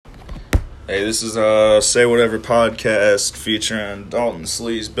Hey, this is Say Whatever podcast featuring Dalton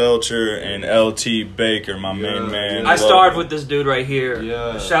Sleaze Belcher and LT Baker, my main man. I starred with this dude right here.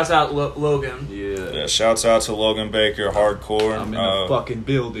 Yeah. Shouts out Logan. Yeah, shouts out to Logan Baker, hardcore. I'm in the fucking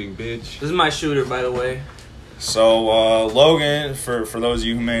building, bitch. This is my shooter, by the way. So, Logan, for those of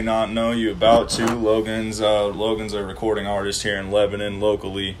you who may not know you about to, Logan's a recording artist here in Lebanon,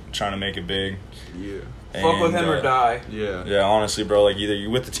 locally, trying to make it big. Yeah. Fuck with him or die. Yeah. Yeah, honestly, bro, like either you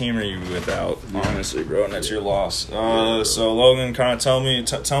with the team or you without. Honestly, bro, and that's your loss. So Logan, kind of tell me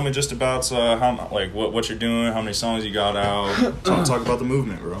just about how what you're doing, how many songs you got out. Talk about the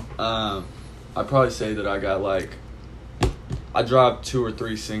movement, bro. I'd probably say that I dropped 2 or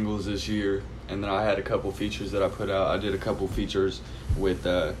 3 singles this year, and then I had a couple features that I put out. I did a couple features with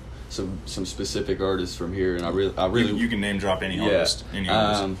some specific artists from here, and I really you can name drop any artist. Any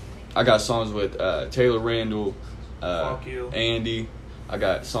artist. I got songs with Taylor Randall, Fuck you. Andy. I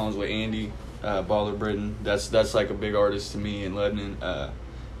got songs with Andy, Baller Britain. That's like a big artist to me in Lebanon.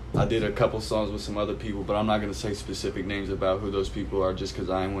 I did a couple songs with some other people, but I'm not going to say specific names about who those people are just because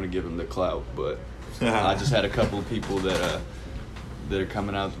I didn't want to give them the clout. But I just had a couple of people that are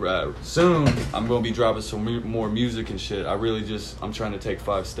coming out soon. I'm going to be dropping some more music and shit. I'm trying to take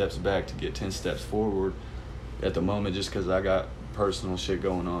 5 steps back to get 10 steps forward at the moment just because I got personal shit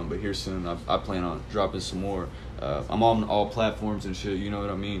going on. But here soon, I plan on dropping some more. I'm on all platforms and shit, you know what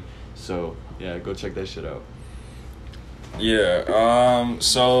I mean? So, yeah, go check that shit out. Yeah,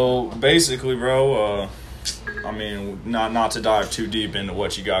 so basically, bro, I mean, not to dive too deep into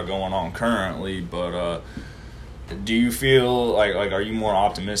what you got going on currently, but do you feel like are you more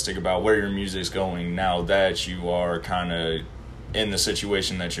optimistic about where your music's going now that you are kind of in the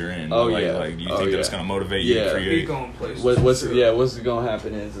situation that you're in? Oh, like, yeah. Like, do you think that it's going to motivate you to create? Keep going places. What's going to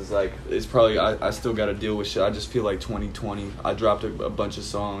happen is like, it's probably, I still got to deal with shit. I just feel like 2020, I dropped a bunch of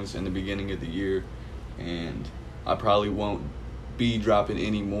songs in the beginning of the year, and I probably won't be dropping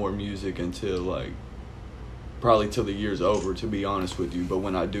any more music until like, probably till the year's over, to be honest with you. But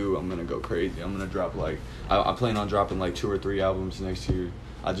when I do, I'm going to go crazy. I'm going to drop like, I plan on dropping like 2 or 3 albums next year.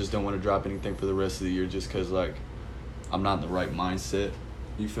 I just don't want to drop anything for the rest of the year just because like, I'm not in the right mindset.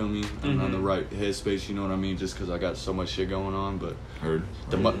 You feel me? I'm not in the right headspace. You know what I mean? Just because I got so much shit going on. But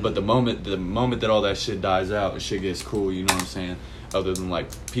the moment that all that shit dies out, shit gets cool. You know what I'm saying? Other than like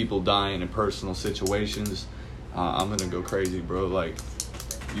people dying in personal situations, I'm gonna go crazy, bro. Like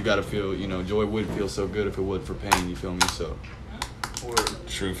you gotta feel. You know, joy would feel so good if it wasn't for pain. You feel me? So.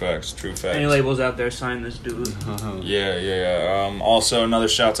 True facts. Any labels out there, sign this dude. Yeah. Also, another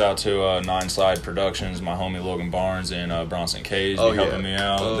shouts out to Nine Slide Productions, my homie Logan Barnes and Bronson Cage. Helping me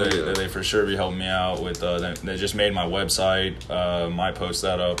out. They for sure be helping me out with. They just made my website. Might post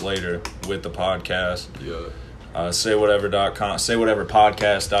that up later with the podcast. Yeah. Saywhatever.com.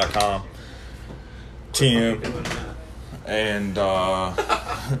 Saywhateverpodcast.com. TM. And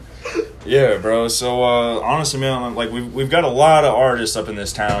yeah, bro. So honestly, man, like we've got a lot of artists up in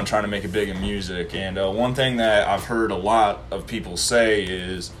this town trying to make it big in music, and one thing that I've heard a lot of people say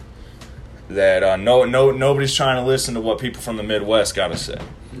is that nobody's trying to listen to what people from the Midwest got to say.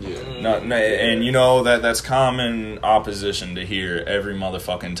 Yeah. And you know that's common opposition to hear every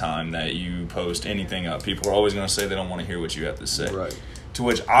motherfucking time that you post anything up. People are always going to say they don't want to hear what you have to say. Right. To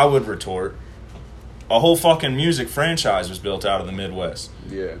which I would retort, a whole fucking music franchise was built out of the Midwest.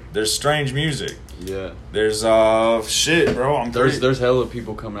 Yeah. There's strange music. Yeah. There's shit, bro. There's hella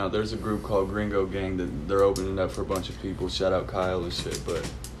people coming out. There's a group called Gringo Gang that they're opening up for a bunch of people. Shout out Kyle and shit. But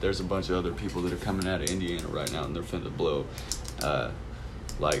there's a bunch of other people that are coming out of Indiana right now, and they're finna blow.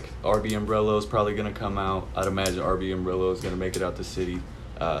 Like RB Umbrella is probably gonna come out. I'd imagine RB Umbrella is gonna make it out the city.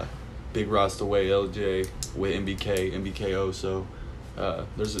 Big Rostaway LJ with MBKO. So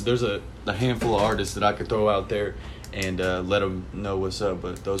there's a handful of artists that I could throw out there and let them know what's up.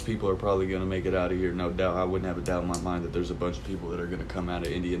 But those people are probably going to make it out of here, no doubt. I wouldn't have a doubt in my mind that there's a bunch of people that are going to come out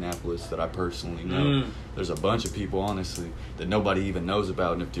of Indianapolis that I personally know. There's a bunch of people, honestly, that nobody even knows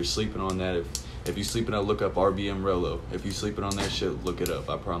about. And if you're sleeping on that, if you're sleeping on, look up RB Umbrella. If you're sleeping on that shit, look it up.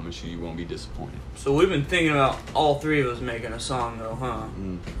 I promise you won't be disappointed. So we've been thinking about all 3 of us making a song, though, huh?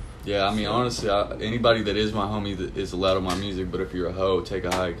 Yeah, I mean, honestly, anybody that is my homie that is allowed on my music, but if you're a hoe, take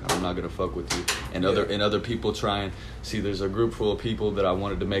a hike. I'm not gonna fuck with you. And other people try and see. There's a group full of people that I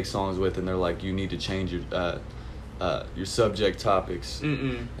wanted to make songs with, and they're like, you need to change your subject topics,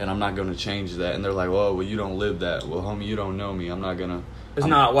 and I'm not gonna change that. And they're like, well, you don't live that. Well, homie, you don't know me. I'm not gonna. It's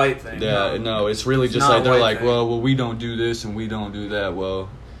not a white thing. Yeah, no, it's really just like they're like, well, we don't do this and we don't do that. Well.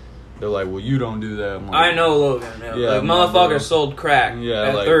 They're like, well, you don't do that. Like, I know Logan. Yeah, like, motherfucker sold crack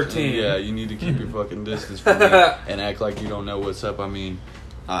at 13. Yeah, you need to keep your fucking distance from me and act like you don't know what's up. I mean,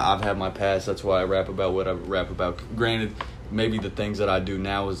 I've had my past. That's why I rap about what I rap about. Granted, maybe the things that I do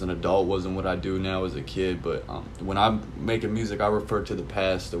now as an adult wasn't what I do now as a kid, but when I'm making music, I refer to the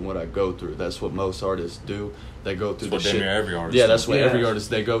past and what I go through. That's what most artists do. They go through That's the what shit. every artist Yeah, does. that's what Yeah. every artist,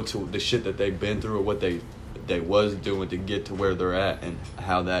 they go to the shit that they've been through or what they was doing to get to where they're at and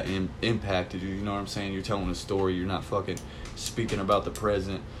how that impacted you. You know what I'm saying? You're telling a story. You're not fucking speaking about the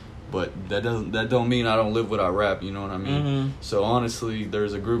present. But that don't mean I don't live what I rap, you know what I mean? Mm-hmm. So honestly,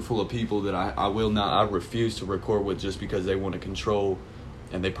 there's a group full of people that I refuse to record with just because they want to control,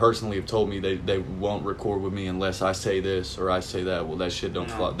 and they personally have told me they won't record with me unless I say this or I say that. Well, that shit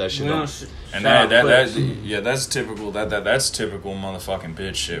don't fly. That shit don't. And that's typical. That's typical motherfucking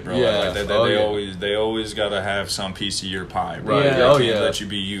bitch shit, bro. Yeah. They always gotta have some piece of your pie, bro. Right. They Oh, can't yeah. let you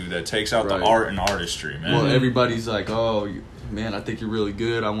be you. That takes out Right. the art and artistry, man. Well, everybody's like, oh, man, I think you're really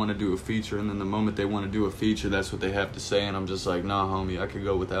good. I want to do a feature. And then the moment they want to do a feature, that's what they have to say. And I'm just like, nah, homie, I could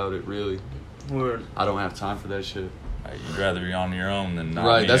go without it, really. Word. I don't have time for that shit. You'd rather be on your own than not.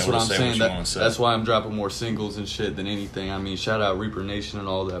 Right, being that's able what to I'm say saying. What you want to say. That's why I'm dropping more singles and shit than anything. I mean, shout out Reaper Nation and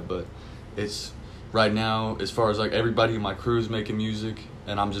all that, but it's right now, as far as like everybody in my crew is making music,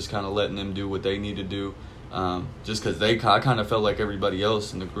 and I'm just kind of letting them do what they need to do. Just because I kind of felt like everybody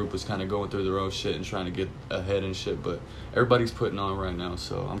else in the group was kind of going through their own shit and trying to get ahead and shit, but everybody's putting on right now,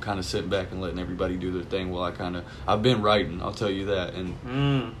 so I'm kind of sitting back and letting everybody do their thing while I've been writing, I'll tell you that,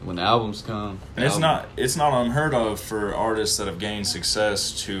 and when the albums come... And it's not unheard of for artists that have gained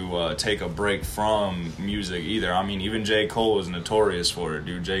success to take a break from music either. I mean, even J. Cole is notorious for it,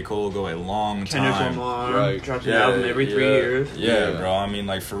 dude. J. Cole will go a long Kendrick time. Lamar Right. drops an album every 3 years. Yeah, bro. I mean,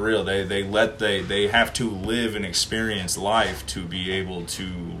 like, for real, they have to live and experience life to be able to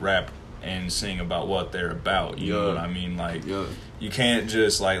rap and sing about what they're about. You know what I mean? Like, you can't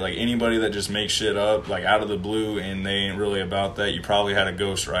just like anybody that just makes shit up like out of the blue and they ain't really about that. You probably had a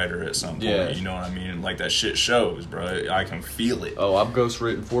ghostwriter at some point. Yeah. You know what I mean? Like, that shit shows, bro. I can feel it. Oh, I've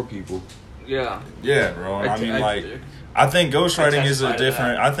ghostwritten 4 people. Yeah. Yeah, bro. And I think ghostwriting is a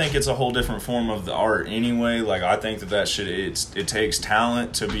different. I think it's a whole different form of the art anyway. Like, I think that shit. It takes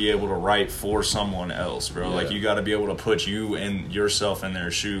talent to be able to write for someone else, bro. Yeah. Like, you got to be able to put yourself in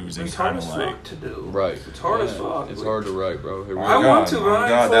their shoes and It's hard kind as of like. fuck to do. Right. It's hard as fuck. It's hard to write, bro. It really I want to, bro.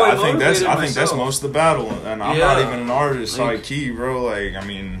 I think that's most of the battle, and I'm not Yeah. even an artist like Key, bro. Like, I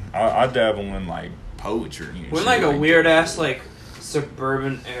mean, I dabble in like poetry. And We're in shit like a that. weird ass like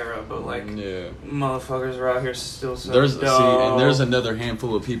suburban era, but like Yeah. motherfuckers are out here still so There's dope. and there's another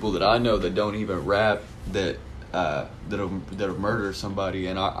handful of people that I know that don't even rap that have murdered somebody,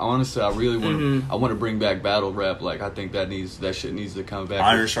 and I honestly I really want I want to bring back battle rap. Like, I think that shit needs to come back.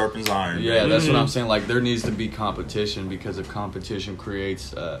 Iron sharpens iron. Yeah, that's what I'm saying. Like, there needs to be competition, because if competition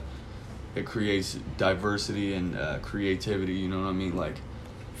creates diversity and creativity. You know what I mean? Like,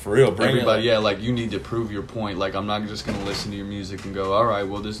 For real, bring everybody, it. yeah, like, you need to prove your point. Like, I'm not just gonna listen to your music and go, all right,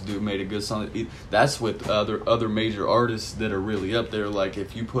 well, this dude made a good song. That's with other major artists that are really up there. Like,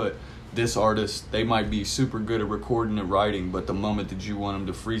 if you put this artist, they might be super good at recording and writing, but the moment that you want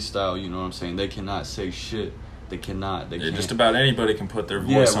them to freestyle, you know what I'm saying, they cannot say shit. They cannot. They can't. Just about anybody can put their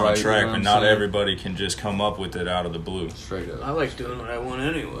voice on a right, track, you know what but I'm not saying? everybody can just come up with it out of the blue. Straight up. I like doing what I want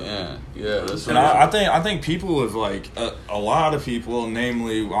anyway. Yeah. That's And I think people have like a lot of people,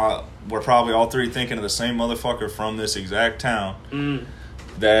 namely, we're probably all three thinking of the same motherfucker from this exact town.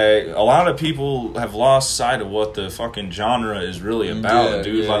 That a lot of people have lost sight of what the fucking genre is really about, Yeah,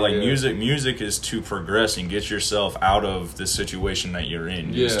 dude. yeah, like yeah. music is to progress and get yourself out of the situation that you're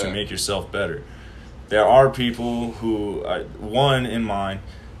in, just to Yeah. make yourself better. There are people who, one in mind,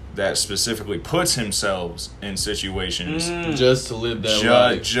 that specifically puts themselves in situations just to live that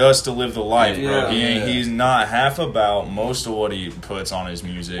life. just to live the life, bro. Yeah. He's not half about most of what he puts on his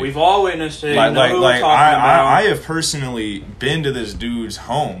music. We've all witnessed it. Like, you know who we're talking about. I have personally been to this dude's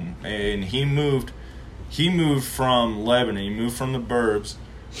home, and he moved from Lebanon. He moved from the burbs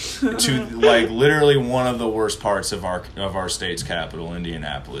to like literally one of the worst parts of our state's capital,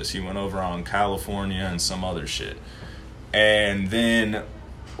 Indianapolis. He went over on California and some other shit, and then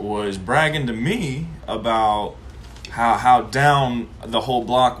was bragging to me about how down the whole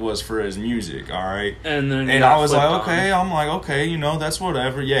block was for his music. All right. And then And I was like, okay, you know, that's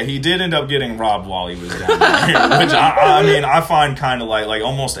whatever. Yeah, he did end up getting robbed while he was down there, which I mean, I find kind of like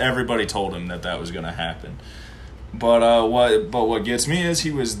almost everybody told him that was going to happen. But what gets me is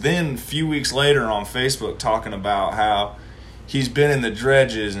he was then a few weeks later on Facebook talking about how he's been in the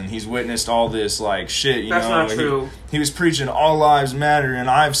dredges and he's witnessed all this like shit. That's not true. He was preaching all lives matter, and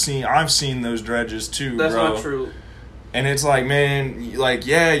I've seen those dredges too. That's bro. not true. And it's like, man, like,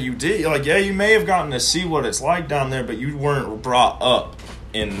 yeah, you did. Like, yeah, you may have gotten to see what it's like down there, but you weren't brought up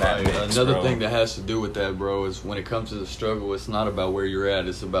in that mix, Another bro. thing that has to do with that, bro, is when it comes to the struggle, it's not about where you're at.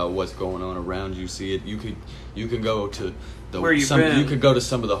 It's about what's going on around you. See it. You can go to Where you've been. You could go to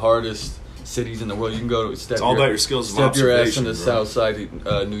some of the hardest cities in the world. You can go to It's all about your skills of step your ass observation, in the bro. South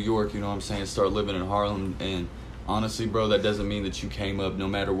Side, New York. You know what I'm saying? Start living in Harlem. And honestly, bro, that doesn't mean that you came up. No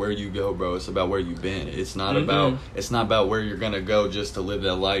matter where you go, bro, it's about where you've been. It's not about where you're gonna go just to live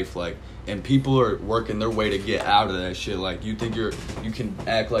that life. Like, and people are working their way to get out of that shit. Like, you think you can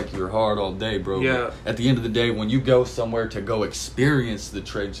act like you're hard all day, bro. Yeah. But at the end of the day, when you go somewhere to go experience the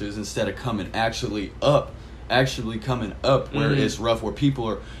trenches instead of coming coming up where it's rough, where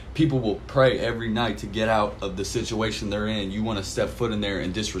people will pray every night to get out of the situation they're in. You want to step foot in there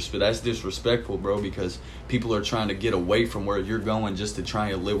and disrespect. That's disrespectful, bro, because people are trying to get away from where you're going just to try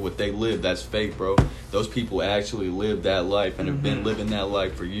and live what they live. That's fake, bro. Those people actually live that life and have been living that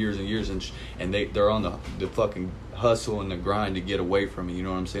life for years and years, and they're on the fucking hustle and the grind to get away from it. You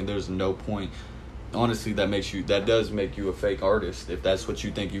know what I'm saying? There's no point. Honestly, that does make you a fake artist. If that's what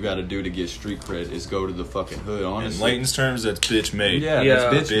you think you got to do to get street cred, is go to the fucking hood. Honestly, In Layton's terms, that's bitch made. yeah, Yeah.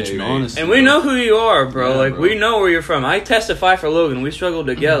 that's bitch made. Honestly, And we know who you are, bro. Yeah, like, bro. we know where you're from. I testify for Logan. We struggled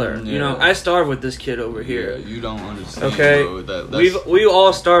together. Yeah. You know, I starved with this kid over Yeah, here. you don't understand, Okay? bro. That's, We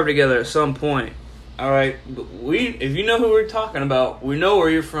all starved together at some point. All right? But if you know who we're talking about, we know where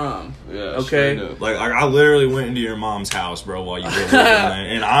you're from. yeah, Okay. straight up. Like, I literally went into your mom's house, bro, while you were living there.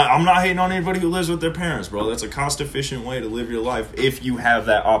 And I'm not hating on anybody who lives with their parents, bro. That's a cost-efficient way to live your life if you have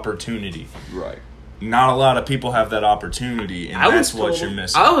that opportunity. Right. Not a lot of people have that opportunity, and that's what you're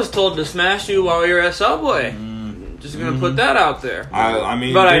missing. I was told to smash you while you're at Subway. Just gonna put that out there. I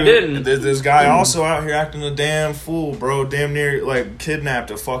mean, But I dude, didn't. This guy also out here acting a damn fool, bro. Damn near like kidnapped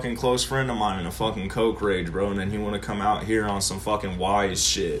a fucking close friend of mine in a fucking coke rage, bro. And then he want to come out here on some fucking wise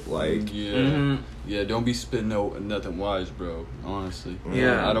shit, like. Yeah. Yeah, don't be spitting nothing wise, bro. Honestly.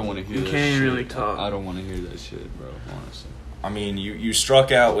 Yeah. I don't want to hear You that can't shit. really talk. I don't want to hear that shit, bro. Honestly. I mean, you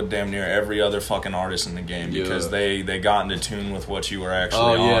struck out with damn near every other fucking artist in the game because they got into tune with what you were actually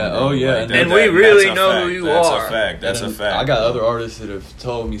Oh, yeah. on. Bro. Oh, yeah. Like, And we really that's a know fact. who you That's are. a fact. That's a And fact. I got bro. other artists that have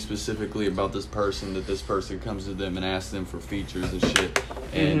told me specifically about this person, that this person comes to them and asks them for features and shit.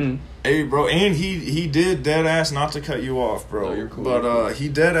 And Hey, bro, and he did dead ass, not to cut you off, bro. No, you're cool. But he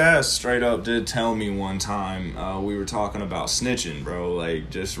dead ass straight up did tell me one time we were talking about snitching, bro, like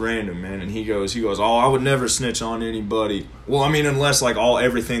just random, man. And he goes, oh, I would never snitch on anybody. Well, I mean, unless like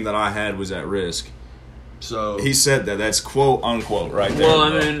everything that I had was at risk. so He said that. That's quote unquote right there. Well, I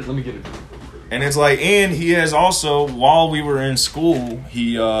bro. mean, let me get it. And it's like, and he has also, while we were in school,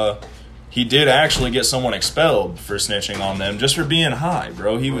 he did actually get someone expelled for snitching on them just for being high,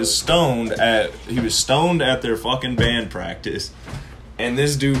 bro. He was stoned at their fucking band practice, and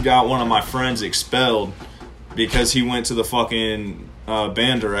this dude got one of my friends expelled because he went to the fucking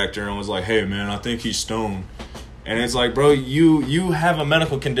band director and was like, "Hey, man, I think he's stoned." And it's like, bro, you have a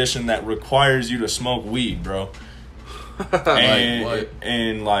medical condition that requires you to smoke weed, bro. And what?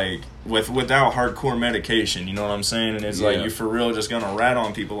 and like without hardcore medication, you know what I'm saying? And it's like, Yeah. you for real just gonna rat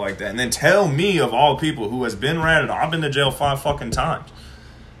on people like that, and then tell me of all people who has been ratted on. I've been to jail 5 fucking times,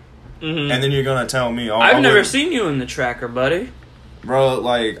 and then you're gonna tell me, oh, I I've never wouldn't- seen you in the tracker, buddy. bro.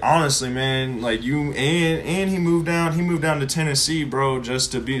 Like honestly, man, like you and he moved down to Tennessee, bro,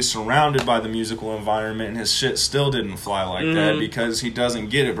 just to be surrounded by the musical environment, and his shit still didn't fly like that because he doesn't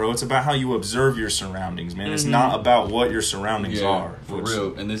get it, bro. It's about how you observe your surroundings, man. It's not about what your surroundings are. for which-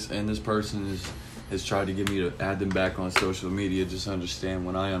 real. And this person has tried to get me to add them back on social media. Just understand,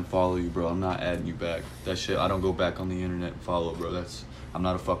 when I unfollow you, bro, I'm not adding you back. That shit, I don't go back on the internet and follow, bro. I'm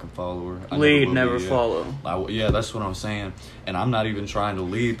not a fucking follower. I Lead, will never be, yeah. follow. Yeah, that's what I'm saying. And I'm not even trying to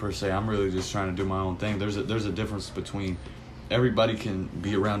lead per se. I'm really just trying to do my own thing. There's a difference between, everybody can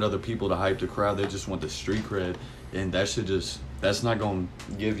be around other people to hype the crowd. They just want the street cred, and that's not going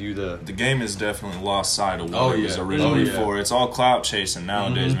to give you the game has definitely lost sight of what Oh, it was yeah. originally Oh, yeah. for. It's all clout chasing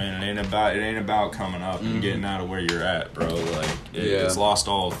nowadays, man. It ain't about coming up and getting out of where you're at, bro. Like it's lost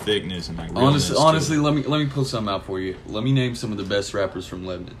all thickness and like realness to honestly, it. let me pull something out for you. Let me name some of the best rappers from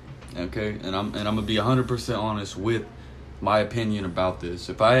Lebanon. Okay? And I'm gonna be 100% honest with my opinion about this.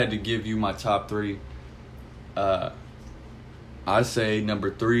 If I had to give you my top 3, I say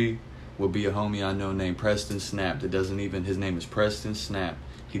number 3 would be a homie I know named Preston Snap. His name is Preston Snap.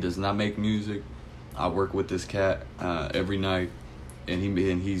 He does not make music. I work with this cat every night, and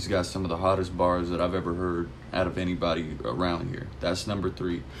he's got some of the hottest bars that I've ever heard out of anybody around here. That's number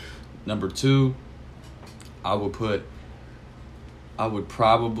 3. Number 2, I would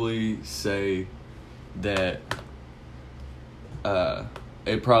probably say that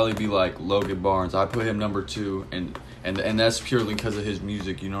it'd probably be like Logan Barnes. I put him number 2, and and that's purely because of his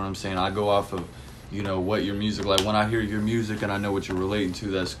music. You know what I'm saying? I go off of, you know, what your music like. When I hear your music and I know what you're relating to,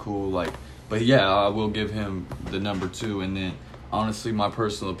 that's cool. Like, but yeah, I will give him the number 2, and then honestly, my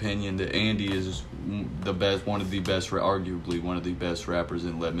personal opinion that Andy is the best, arguably one of the best rappers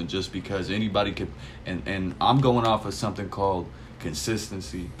in Lebanon, just because anybody could, and I'm going off of something called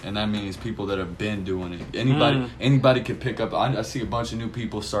consistency, and that means people that have been doing it. Anybody can pick up. I see a bunch of new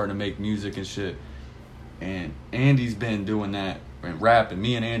people starting to make music and shit, and Andy's been doing that and rapping.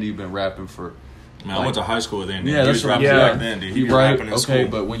 Me and Andy have been rapping for. Man, I went to high school with Andy. Yeah, that's rapping back then, dude. He was rapping in school. Okay,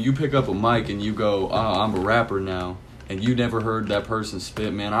 but when you pick up a mic and you go, I'm a rapper now, and you never heard that person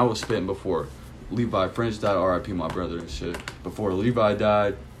spit, man, I was spitting before Levi French died, R.I.P. my brother and shit. Before Levi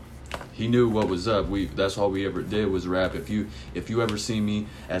died, he knew what was up. That's all we ever did was rap. If you ever see me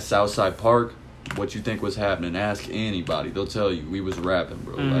at Southside Park, what you think was happening, ask anybody. They'll tell you we was rapping,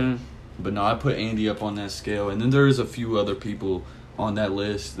 bro. Like, but no, I put Andy up on that scale, and then there's a few other people on that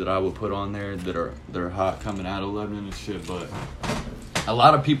list that I would put on there that are hot coming out of Lebanon and shit, but a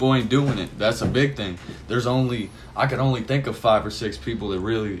lot of people ain't doing it. That's a big thing. I could only think of 5 or 6 people that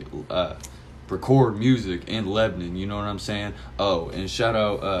really record music in Lebanon, you know what I'm saying? Oh, and shout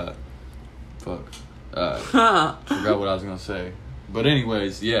out forgot what I was gonna say. But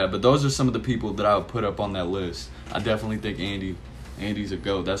anyways, yeah, but those are some of the people that I would put up on that list. I definitely think Andy's a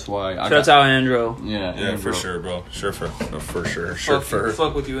GOAT. That's why Shouts out Andro. Yeah, Andro. For sure, bro. For sure.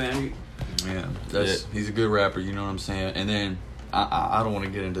 Fuck with you, Andy. Yeah, he's a good rapper. You know what I'm saying? And then I don't want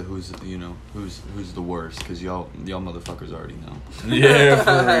to get into who's the worst, because y'all motherfuckers already know. Yeah,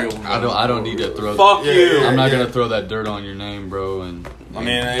 for real. Bro. I don't need to throw. Fuck you. I'm not gonna throw that dirt on your name, bro. And I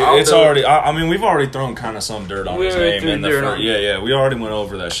mean, it's already. I mean, we've already thrown kind of some dirt on his name in the first. Yeah, we already went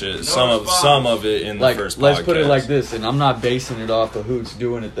over that shit. Some of it in the first podcast. Let's put it like this, and I'm not basing it off of who's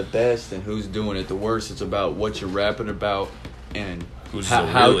doing it the best and who's doing it the worst. It's about what you're rapping about and who's the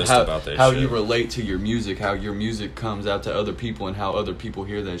realist about that how shit. You relate to your music, how your music comes out to other people, and how other people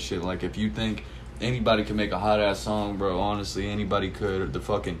hear that shit. Like, if you think anybody can make a hot ass song, bro, honestly, anybody could.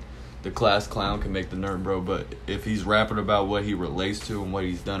 The class clown can make the nerd, bro. But if he's rapping about what he relates to and what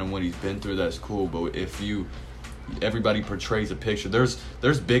he's done and what he's been through, that's cool. But if everybody portrays a picture,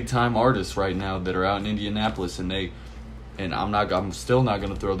 there's big time artists right now that are out in Indianapolis, and I'm still not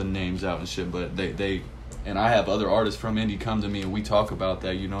gonna throw the names out and shit, but they. And I have other artists from Indy come to me and we talk about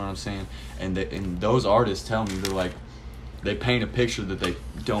that, you know what I'm saying? And those artists tell me, they're like, they paint a picture that they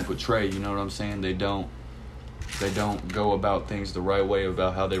don't portray, you know what I'm saying? They don't go about things the right way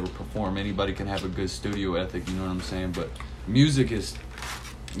about how they would perform. Anybody can have a good studio ethic, you know what I'm saying? But music is,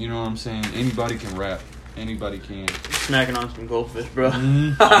 you know what I'm saying? Anybody can rap. Anybody can. Smacking on some goldfish, bro.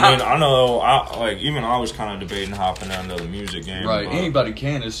 Mm-hmm. I mean, I know, I was kind of debating hopping into the music game. Right, anybody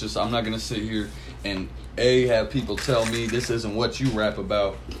can. It's just, I'm not going to sit here and have people tell me this isn't what you rap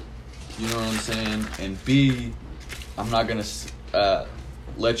about, you know what I'm saying, and B, I'm not gonna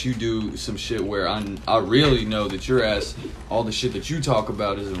let you do some shit where I really know that your ass, all the shit that you talk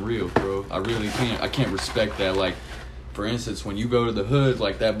about isn't real, bro. I can't respect that. Like, for instance, when you go to the hood,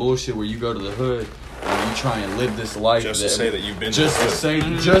 like that bullshit where you go to the hood and you try and live this life just to say that you've been just to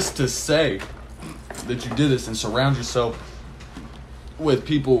say that you did this, and surround yourself with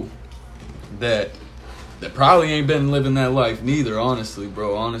people that probably ain't been living that life neither, honestly,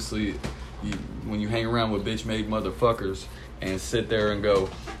 bro. Honestly, when you hang around with bitch-made motherfuckers and sit there and go,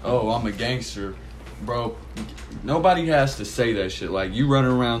 oh, I'm a gangster, bro, nobody has to say that shit. Like, you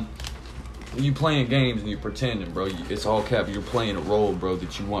running around, you playing games and you pretending, bro. It's all cap. You're playing a role, bro,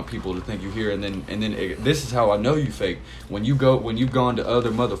 that you want people to think you hear. And then this is how I know you fake. When you've gone to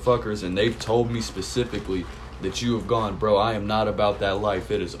other motherfuckers and they've told me specifically that you have gone, bro, I am not about that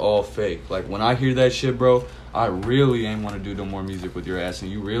life. It is all fake. Like, when I hear that shit, bro, I really ain't want to do no more music with your ass, and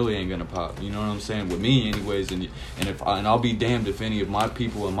you really ain't gonna pop. You know what I'm saying? With me, anyways. And I'll be damned if any of my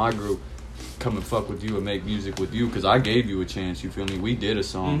people in my group come and fuck with you and make music with you, because I gave you a chance. You feel me? We did a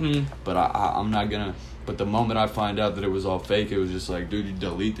song, but I'm not gonna. But the moment I find out that it was all fake, it was just like, dude, you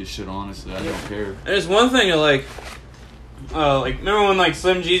delete this shit. Honestly, I don't care. And it's one thing to like remember when like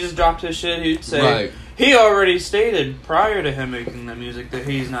Slim Jesus dropped his shit? He'd say. Right. He already stated prior to him making the music that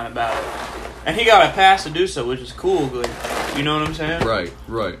he's not about it. And he got a pass to do so, which is cool. Good. You know what I'm saying? Right.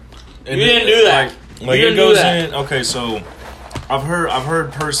 And you didn't do that. Like it goes in. Okay, so I've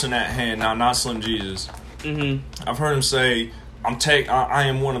heard person at hand now, not Slim Jesus. Mm-hmm. I've heard him say I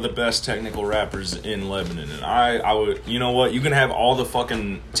am one of the best technical rappers in Lebanon, and I would, you know what, you can have all the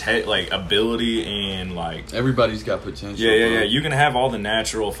fucking ability and like everybody's got potential. Yeah. You can have all the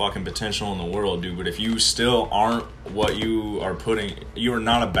natural fucking potential in the world, dude. But if you still aren't what you are you are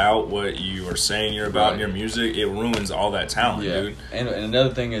not about what you are saying you're about in your music, it ruins all that talent, dude. And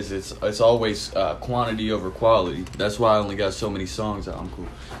another thing is it's always quantity over quality. That's why I only got so many songs out. I'm cool.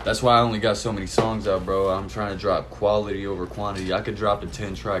 That's why I only got so many songs out, bro. I'm trying to drop quality over quantity. I could drop a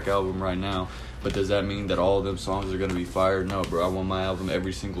 10-track album right now, but does that mean that all of them songs are going to be fire? No, bro. I want my album,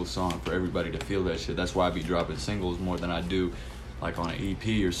 every single song, for everybody to feel that shit. That's why I be dropping singles more than I do, like, on an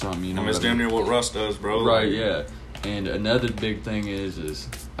EP or something, you know. It's damn near what Russ does, bro. Right, yeah. And another big thing is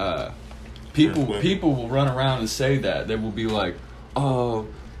people will run around and say that. They will be like, oh,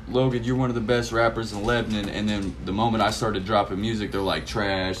 Logan, you're one of the best rappers in Lebanon, and then the moment I started dropping music, they're like,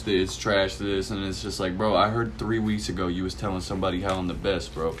 trash this, and it's just like, bro, I heard 3 weeks ago you was telling somebody how I'm the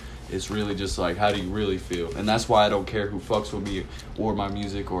best, bro. It's really just like, how do you really feel? And that's why I don't care who fucks with me or my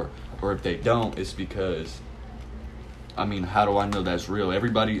music, or if they don't, it's because, I mean, how do I know that's real?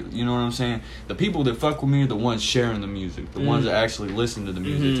 Everybody, you know what I'm saying? The people that fuck with me are the ones sharing the music, the ones that actually listen to the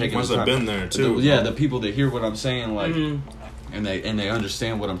music, taking ones the time. That been there too. The people that hear what I'm saying, like, and they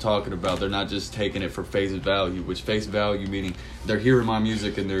understand what I'm talking about. They're not just taking it for face value, which face value meaning they're hearing my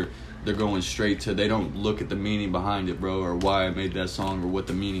music and they're going straight to, they don't look at the meaning behind it, bro, or why I made that song or what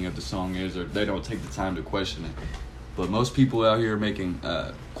the meaning of the song is, or they don't take the time to question it. But most people out here are making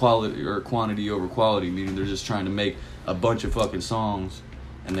quality or quantity over quality, meaning they're just trying to make a bunch of fucking songs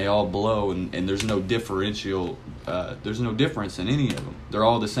and they all blow, and there's no differential, there's no difference in any of them. They're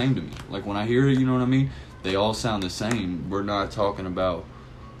all the same to me. Like, when I hear it, you know what I mean? They all sound the same. We're not talking about,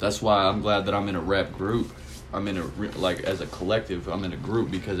 that's why I'm glad that I'm in a rap group. I'm in as a collective, I'm in a group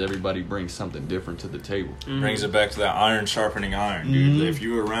because everybody brings something different to the table. Brings it back to that iron sharpening iron, dude. If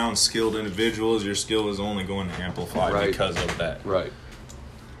you're around skilled individuals, your skill is only going to amplify because of that. Right.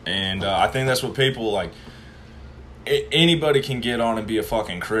 And I think that's what people like. Anybody can get on and be a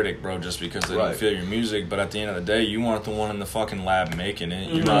fucking critic, bro, just because they don't feel your music. But at the end of the day, you aren't the one in the fucking lab making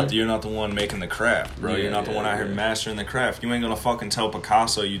it. You're not the one making the craft, bro. You're not the one out here mastering the craft. You ain't gonna fucking tell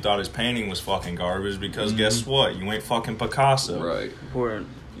Picasso you thought his painting was fucking garbage because guess what? You ain't fucking Picasso. Right. Word.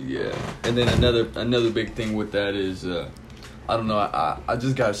 Yeah. And then another big thing with that is, I don't know.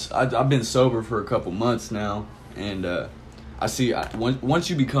 I've been sober for a couple months now, and I see once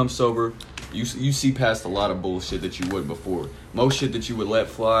you become sober, you see past a lot of bullshit that you would before. Most shit that you would let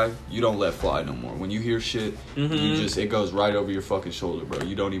fly, you don't let fly no more. When you hear shit, it goes right over your fucking shoulder, bro.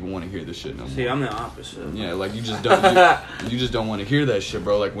 You don't even want to hear the shit no more. See, I'm the opposite. Yeah, like you just don't you just don't want to hear that shit,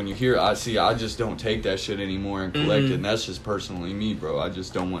 bro. Like when you hear I just don't take that shit anymore and collect it, and that's just personally me, bro. I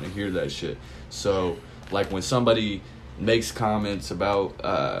just don't want to hear that shit. So, like when somebody makes comments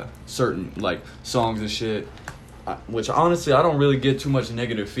about certain like songs and shit, which honestly I don't really get too much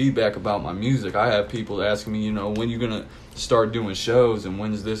negative feedback about my music. I have people asking me, you know, when you gonna start doing shows and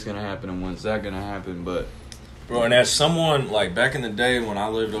when's this gonna happen and when's that gonna happen. But bro, and as someone like back in the day when I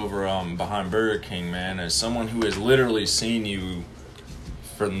lived over behind Burger King, man, as someone who has literally seen you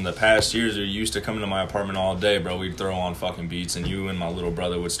from the past years, you used to come into my apartment all day, bro. We'd throw on fucking beats, and you and my little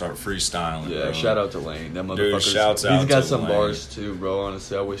brother would start freestyling. Yeah, bro. Shout out to Lane. That motherfucker. Dude, shouts out. He's got to some Lane. bars too, bro.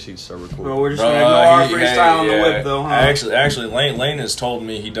 Honestly, I wish he'd start recording. Bro, we're just gonna ignore our freestyle on the whip, though, huh? Actually, Lane has told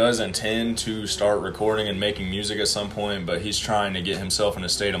me he does intend to start recording and making music at some point, but he's trying to get himself in a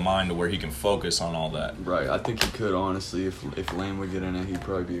state of mind to where he can focus on all that. Right. I think he could, honestly. If Lane would get in it, he'd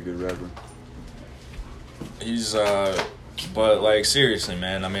probably be a good rapper. He's but like seriously,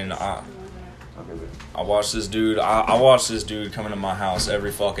 man. I mean, I watch this dude. I watch this dude come into my house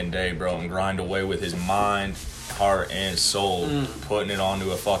every fucking day, bro, and grind away with his mind, heart, and soul, putting it onto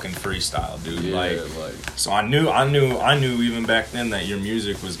a fucking freestyle, dude. Yeah, so I knew even back then that your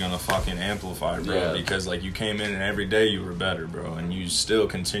music was gonna fucking amplify, bro. Yeah. Because like you came in and every day you were better, bro, and you still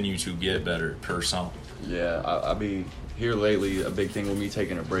continue to get better per song. Yeah, I mean, here lately, a big thing with me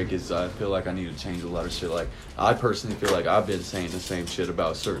taking a break is I feel like I need to change a lot of shit. Like, I personally feel like I've been saying the same shit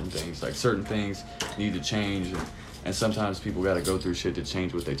about certain things. Like, certain things need to change, and sometimes people got to go through shit to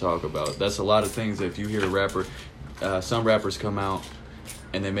change what they talk about. That's a lot of things that if you hear a rapper, some rappers come out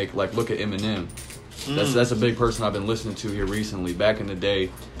and they make, like, look at Eminem. That's a big person I've been listening to here recently. Back in the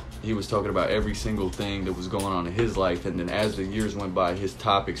day, he was talking about every single thing that was going on in his life, and then as the years went by, his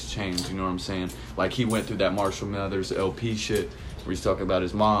topics changed, you know what I'm saying? Like, he went through that Marshall Mathers LP shit, where he's talking about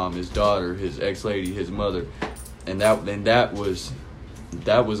his mom, his daughter, his ex-lady, his mother, and that was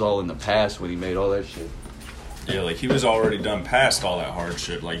all in the past when he made all that shit. Yeah, like, he was already done past all that hard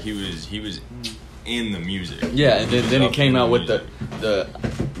shit. Like, he was in the music. Yeah, and then he came out with the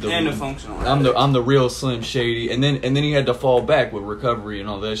and the functional. I'm the real Slim Shady, and then he had to fall back with Recovery and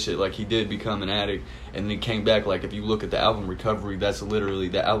all that shit. Like, he did become an addict, and then he came back. Like, if you look at the album Recovery, that's literally,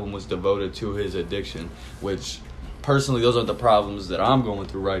 the album was devoted to his addiction, which personally those aren't the problems that I'm going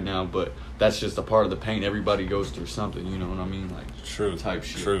through right now, but that's just a part of the pain. Everybody goes through something, you know what I mean? Like, type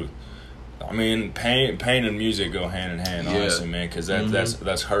shit. True. I mean, pain and music go hand in hand, honestly, man, because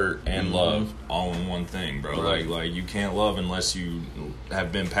that's hurt and love all in one thing, bro. Right. Like you can't love unless you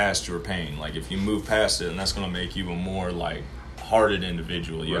have been past your pain. Like, if you move past it, and that's gonna make you a more like hearted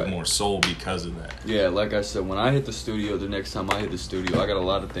individual. You have more soul because of that. Yeah, like I said, when I hit the studio, the next time I hit the studio, I got a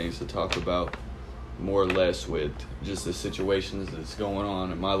lot of things to talk about, more or less, with just the situations that's going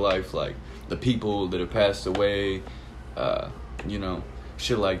on in my life, like the people that have passed away, you know,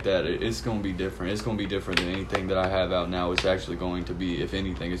 shit like that. It's going to be different. It's going to be different than anything that I have out now. It's actually going to be, if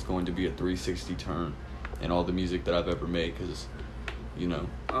anything, it's going to be a 360 turn in all the music that I've ever made, because, you know.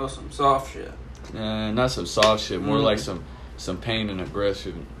 Oh, some soft shit. Not some soft shit, more like some pain and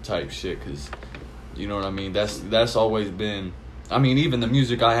aggression type shit, because, you know what I mean? That's always been, I mean, even the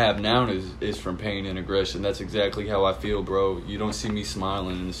music I have now is from pain and aggression. That's exactly how I feel, bro. You don't see me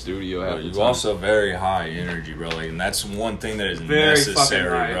smiling in the studio half the time. You're also very high energy, bro. Like, and that's one thing that is very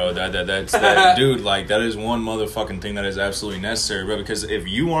necessary, bro. That dude, like, that is one motherfucking thing that is absolutely necessary, bro. Because if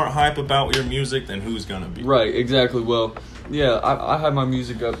you aren't hype about your music, then who's gonna be? Right, exactly. Well, yeah, I have my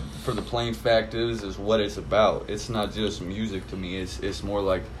music up for the plain fact is what it's about. It's not just music to me. It's more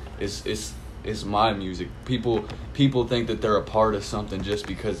like it's my music. People think that they're a part of something just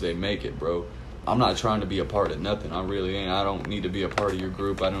because they make it, bro. I'm not trying to be a part of nothing. I really ain't. I don't need to be a part of your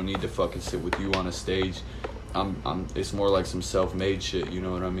group. I don't need to fucking sit with you on a stage. It's more like some self-made shit, you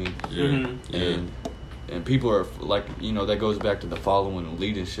know what I mean? Yeah. Mm-hmm. And people are like, you know, that goes back to the following and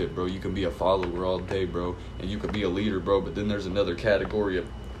leading shit, bro. You can be a follower all day, bro, and you can be a leader, bro, but then there's another category of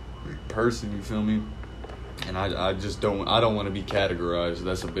person, you feel me? And I don't want to be categorized.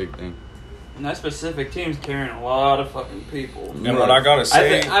 That's a big thing. And that specific team's carrying a lot of fucking people. And what I gotta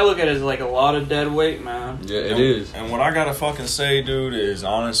say, I look at it as like a lot of dead weight, man. Yeah, it is. And what I gotta fucking say, dude, is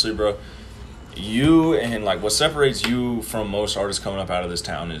honestly, bro, you and like what separates you from most artists coming up out of this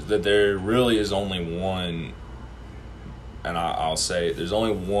town is that there really is only one. And I'll say there's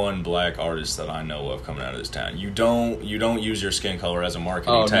only one black artist that I know of coming out of this town. You don't use your skin color as a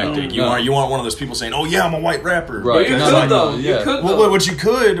marketing tactic. You aren't one of those people saying, "Oh yeah, I'm a white rapper." Right? You could though. Yeah. You could. Well, what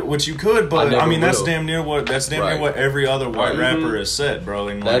you could, but I mean that's damn near what every other white rapper has said, bro.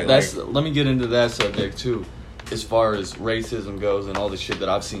 And let me get into that subject too, as far as racism goes and all the shit that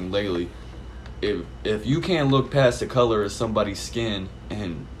I've seen lately. If you can't look past the color of somebody's skin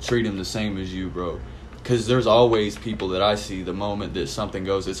and treat them the same as you, bro. Because there's always people that I see the moment that something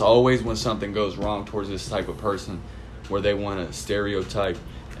goes. It's always when something goes wrong towards this type of person where they want to stereotype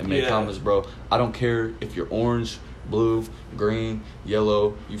and make comments, bro. I don't care if you're orange, blue, green,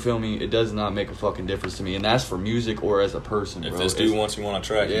 yellow. You feel me? It does not make a fucking difference to me. And that's for music or as a person, bro. If this dude wants you on a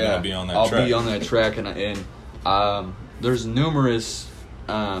track, you're going to be on that track. I'll be on that track. And there's numerous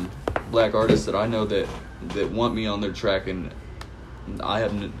black artists that I know that want me on their track, and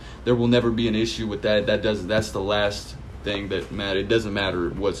there will never be an issue with that. That's the last thing that matter. It doesn't matter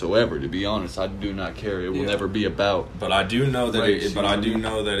whatsoever, to be honest. I do not care. It will never be about. But I do know that. Race, I do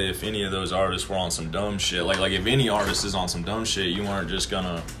know that if any of those artists were on some dumb shit, like if any artist is on some dumb shit, you aren't just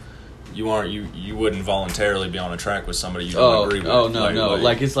gonna. You wouldn't voluntarily be on a track with somebody you don't agree with. Oh no.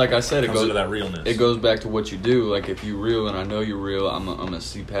 Like it's like I said, it goes to that realness. It goes back to what you do. Like if you real and I know you're real, I'm gonna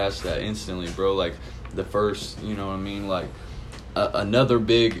see past that instantly, bro. Like the first, you know what I mean? Like another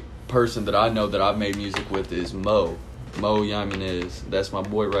big person that I know that I've made music with is Mo Yamanez. That's my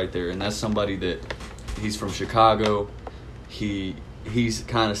boy right there, and that's somebody that he's from Chicago. He's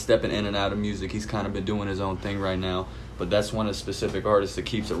kind of stepping in and out of music. He's kind of been doing his own thing right now. But that's one of the specific artists that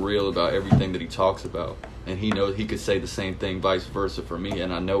keeps it real about everything that he talks about. And he knows he could say the same thing vice versa for me,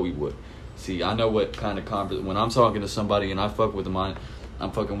 and I know he would. See, I know what kind of when I'm talking to somebody and I fuck with them,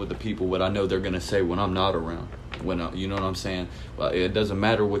 I'm fucking with the people what I know they're going to say when I'm not around. You know what I'm saying? Well, it doesn't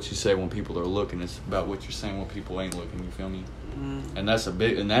matter what you say when people are looking. It's about what you're saying when people ain't looking, you feel me? Mm. And that's a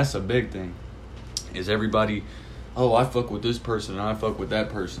big thing. Is everybody, oh, I fuck with this person and I fuck with that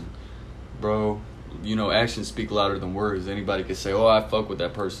person. Bro, you know, actions speak louder than words. Anybody can say, "Oh, I fuck with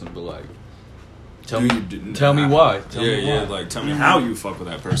that person," but like, tell me why. Tell me why. Like tell me how you fuck with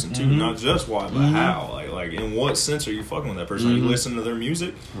that person too, not just why, but how. Like in what sense are you fucking with that person? Are you listening to their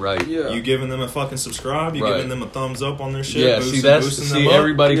music? Right. Yeah. You giving them a fucking subscribe? You giving them a thumbs up on their shit? Yeah. Boosting them up?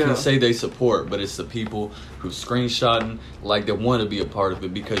 Everybody can say they support, but it's the people who screenshotting like they want to be a part of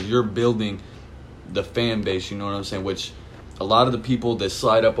it because you're building the fan base, you know what I'm saying? Which a lot of the people that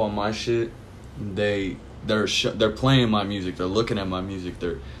slide up on my shit, they're playing my music, they're looking at my music,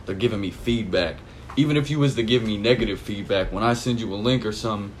 they're giving me feedback. Even if you was to give me negative feedback, when I send you a link or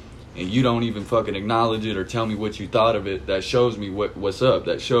something and you don't even fucking acknowledge it or tell me what you thought of it, that shows me what's up.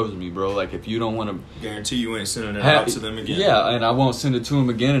 That shows me, bro. Like, if you don't want to... Guarantee you ain't sending it out to them again. Yeah, and I won't send it to them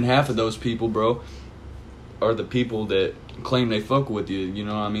again, and half of those people, bro, are the people that claim they fuck with you, you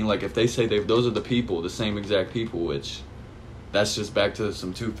know what I mean? Like, if they say those are the people, the same exact people, which... That's just back to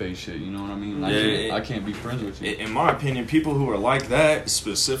some two-faced shit, you know what I mean? I can't be friends with you. In my opinion, people who are like that,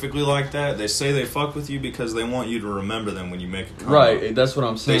 specifically like that, they say they fuck with you because they want you to remember them when you make a comment. Right, that's what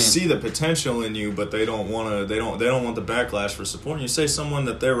I'm saying. They see the potential in you, but they don't want the backlash for supporting you. Say someone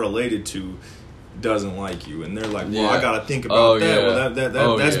that they're related to doesn't like you, and they're like, well, I gotta think about that. Yeah.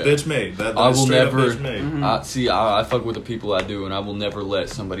 Well, that's bitch made. That I will never. Bitch made. Mm-hmm. I fuck with the people I do, and I will never let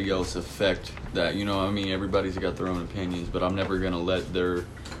somebody else affect that. You know what I mean? Everybody's got their own opinions, but I'm never gonna let their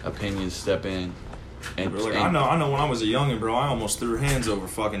opinions step in. And I know. When I was a youngin', bro, I almost threw hands over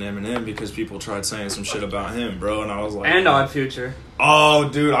fucking Eminem because people tried saying some shit about him, bro, and I was like, and Odd Future. Oh,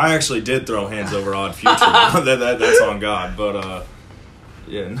 dude, I actually did throw hands over Odd Future. That's on God, but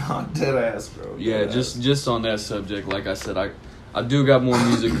yeah, not dead ass, bro. Just on that subject, like I said, I do got more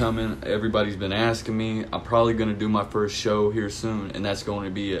music coming. Everybody's been asking me. I'm probably going to do my first show here soon, and that's going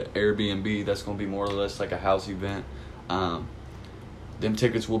to be at Airbnb. That's going to be more or less like a house event. Them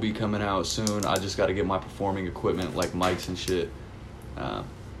tickets will be coming out soon. I just got to get my performing equipment, like mics and shit.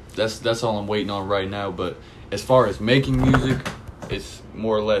 That's all I'm waiting on right now. But as far as making music, it's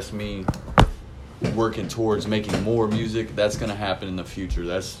more or less me working towards making more music. That's going to happen in the future.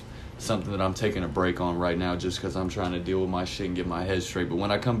 That's something that I'm taking a break on right now just because I'm trying to deal with my shit and get my head straight. But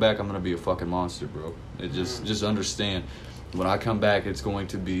when I come back, I'm going to be a fucking monster, bro. Just understand. When I come back, it's going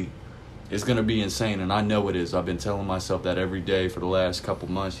to be insane, and I know it is. I've been telling myself that every day for the last couple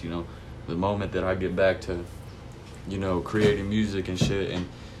months, you know, the moment that I get back to, you know, creating music and shit. And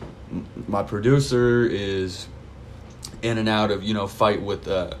my producer is in and out of, you know, fighting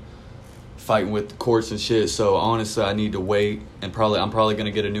with courts and shit. So honestly, I need to wait, and I'm probably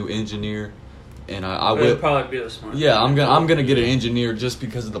gonna get a new engineer, and I will probably be the smart. Yeah, I'm gonna get an engineer just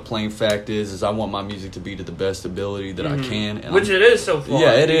because of the plain fact is I want my music to be to the best ability that I can, and which it is so far.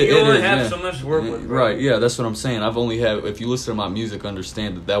 Yeah, it is. You only have so much to work with, bro. Right? Yeah, that's what I'm saying. I've only had. If you listen to my music,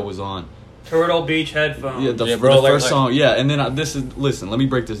 understand that was on Turtle Beach headphones. Yeah, the first song. Yeah, and then listen. Let me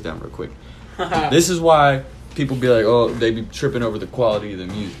break this down real quick. This is why people be like, oh, they be tripping over the quality of the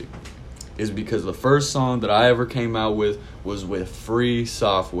music. Is because the first song that I ever came out with was with free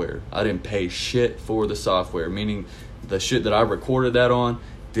software. I didn't pay shit for the software, meaning the shit that I recorded that on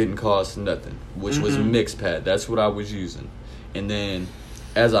didn't cost nothing, which was Mixpad. That's what I was using. And then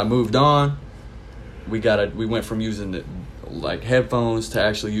as I moved on, we went from using like headphones to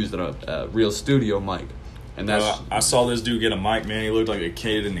actually using a real studio mic. And that's I saw this dude get a mic, man. He looked like a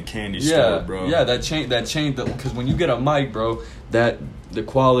kid in the candy store, bro. Yeah, that changed because when you get a mic, bro, the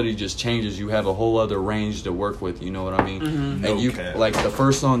quality just changes. You have a whole other range to work with, you know what I mean? Mm-hmm. And like the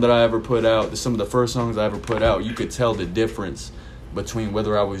first song that I ever put out, some of the first songs I ever put out, you could tell the difference between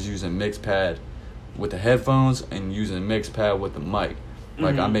whether I was using Mixpad with the headphones and using Mixpad with the mic.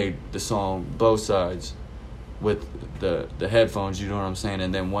 Like I made the song Both Sides with the headphones, you know what I'm saying?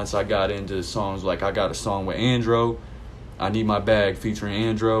 And then once I got into songs, like I got a song with Andro, I Need My Bag featuring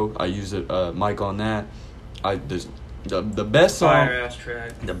Andro. I used a mic on that. The best song, fire-ass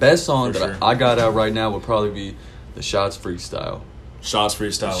track. The best song that I got out right now would probably be the Shots Freestyle. Shots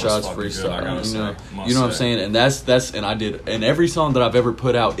Freestyle. Shots Freestyle. You know what I'm saying? And that's and I did. And every song that I've ever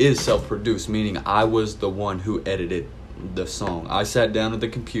put out is self-produced, meaning I was the one who edited the song. I sat down at the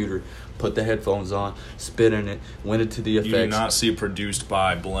computer, put the headphones on, spit in it, went into the effects. You do not see produced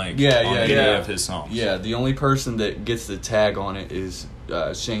by blank on any of his songs. Yeah, the only person that gets the tag on it is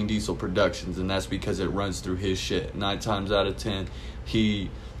Shane Diesel Productions, and that's because it runs through his shit. 9 times out of 10, he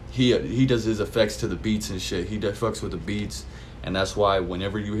does his effects to the beats and shit. He fucks with the beats, and that's why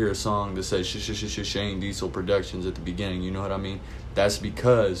whenever you hear a song that says Shane Diesel Productions at the beginning, you know what I mean? That's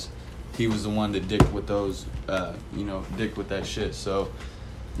because he was the one that dicked with those, dicked with that shit. So,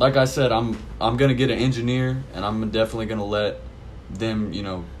 like I said, I'm gonna get an engineer, and I'm definitely gonna let them.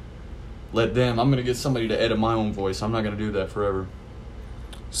 I'm gonna get somebody to edit my own voice. I'm not gonna do that forever.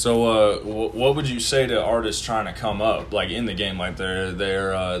 So, what would you say to artists trying to come up, like in the game, like they're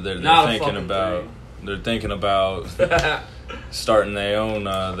thinking about starting their own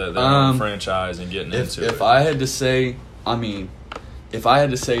own franchise and getting into it? If I had to say, if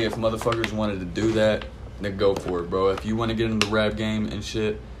motherfuckers wanted to do that, then go for it, bro. If you want to get in the rap game and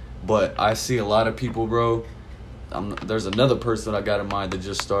shit, But I see a lot of people, bro. There's another person I got in mind that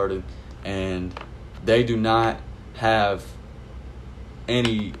just started, and they do not have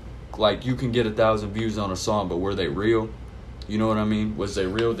any, like, you can get 1,000 views on a song, but were they real? You know what I mean? Was they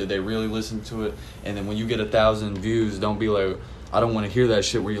real? Did they really listen to it? And then when you get 1,000 views, don't be like, I don't want to hear that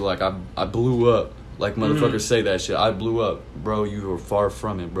shit where you're like, I blew up. Like motherfuckers say that shit. I blew up. Bro, you were far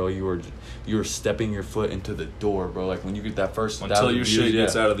from it, bro. You were stepping your foot into the door, bro. Like when you get that first 1,000 until your views, shit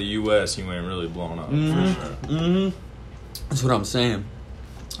gets out of the US, you ain't really blown up, for sure. That's what I'm saying.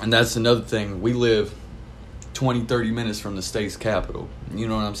 And that's another thing. We live 20, 30 minutes from the state's capital. You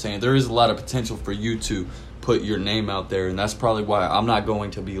know what I'm saying? There is a lot of potential for you to put your name out there, and that's probably why I'm not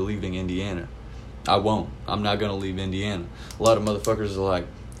going to be leaving Indiana. I won't. I'm not going to leave Indiana. A lot of motherfuckers are like,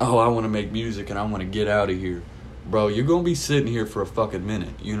 oh, I want to make music and I want to get out of here. Bro, you're going to be sitting here for a fucking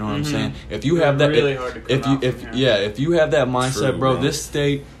minute. You know what I'm saying? If you have that, really hard to come if you have that mindset, True, bro, this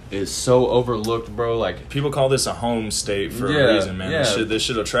state is so overlooked, bro. Like, people call this a home state for a reason, man. Yeah. This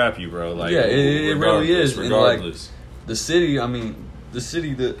shit'll trap you, bro. Like, yeah, it really is. Regardless. And like, the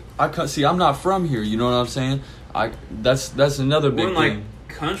city that I can't see, I'm not from here. You know what I'm saying? That's another big thing. Like,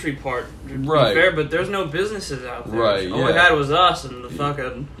 country part, to right? Be fair, but there's no businesses out there. Right. All we had was us and the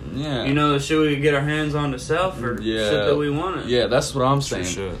fucking, the shit we could get our hands on to sell for shit that we wanted. Yeah, that's what I'm saying.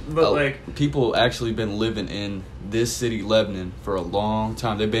 Sure. But like, people actually been living in this city, Lebanon, for a long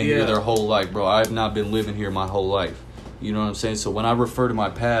time. They've been here their whole life, bro. I've not been living here my whole life. You know what I'm saying? So when I refer to my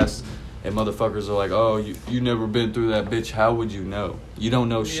past, and motherfuckers are like, oh, you never been through that, bitch. How would you know? You don't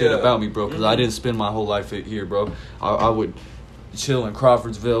know shit about me, bro, because I didn't spend my whole life here, bro. I would chill in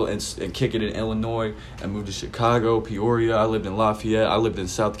Crawfordsville and kick it in Illinois and move to Chicago, Peoria. I lived in Lafayette. I lived in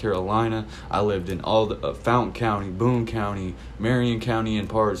South Carolina. I lived in all the Fountain County, Boone County, Marion County in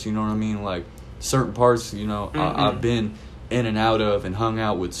parts. You know what I mean? Like, certain parts, you know, I've been in and out of and hung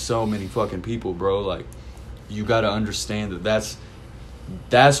out with so many fucking people, bro. Like, you got to understand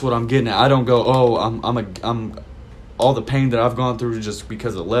that's what I'm getting at. I don't go, oh, I'm all the pain that I've gone through just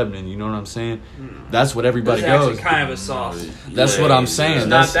because of Lebanon. You know what I'm saying? That's what everybody goes. It's kind of a soft. That's what I'm saying. It's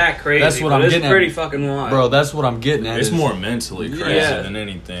not that crazy. That's what I'm getting at. It's pretty fucking wild, bro. That's what I'm getting at. It's more mentally crazy than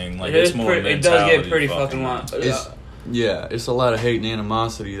anything. Like, it's more mentality. It does get pretty fucking wild. It's a lot of hate and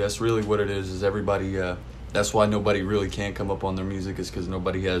animosity. That's really what it is everybody. That's why nobody really can come up on their music, is because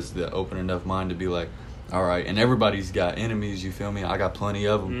nobody has the open enough mind to be like, all right, and everybody's got enemies, you feel me? I got plenty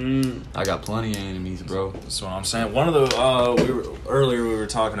of them. I got plenty of enemies, bro. That's what I'm saying. One of the, earlier we were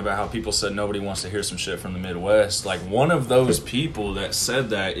talking about how people said nobody wants to hear some shit from the Midwest. Like, one of those people that said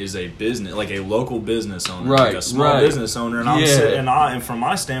that is a business, like a local business owner. Right, like a small business owner. And I'm sitting, and from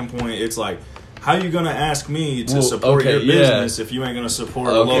my standpoint, it's like, how you going to ask me to support your business if you ain't going to support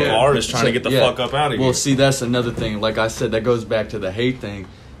a local artist trying to get the fuck up out of here? Well, see, that's another thing. Like I said, that goes back to the hate thing.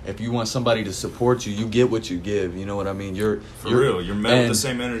 If you want somebody to support you, you get what you give. You know what I mean? You're real. You're met with the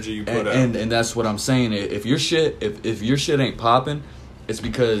same energy you put out. And that's what I'm saying. If your shit, if your shit ain't popping, it's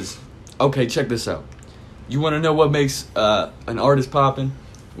because, okay, check this out. You want to know what makes an artist popping?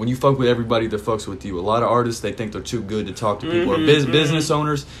 When you fuck with everybody that fucks with you. A lot of artists, they think they're too good to talk to people. Or business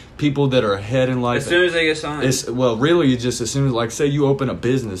owners, people that are ahead in life. As soon as they get signed. Really, it's just as soon as, like, say you open a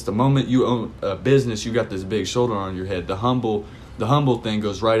business. The moment you own a business, you got this big shoulder on your head. The humble thing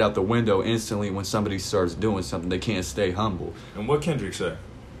goes right out the window instantly when somebody starts doing something. They can't stay humble. And what Kendrick say?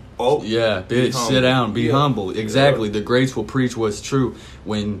 Oh, yeah, bitch, sit down, be humble. Exactly. The greats will preach what's true.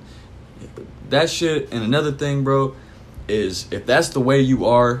 When that shit, and another thing, bro, is if that's the way you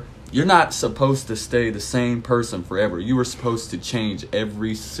are, you're not supposed to stay the same person forever. You are supposed to change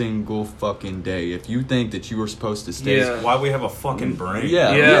every single fucking day. If you think that you are supposed to stay, why we have a fucking brain?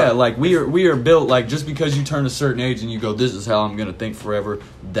 Yeah. Like we are built, like, just because you turn a certain age and you go, this is how I'm gonna think forever.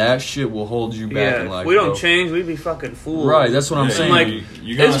 That shit will hold you back in life. If we don't change, we'd be fucking fools. Right. That's what I'm saying. Like,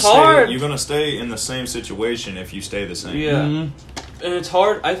 it's hard. You're gonna stay in the same situation if you stay the same. Yeah. And it's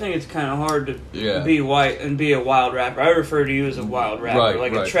hard. I think it's kind of hard to be white and be a wild rapper. I refer to you as a wild rapper,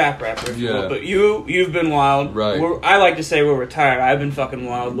 a trap rapper. If you will. But you've been wild. Right. I like to say we're retired. I've been fucking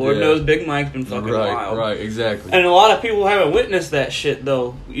wild. Lord knows Big Mike's been fucking wild. Right, exactly. And a lot of people haven't witnessed that shit,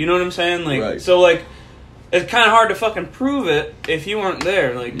 though. You know what I'm saying? Like, so, like, it's kind of hard to fucking prove it if you weren't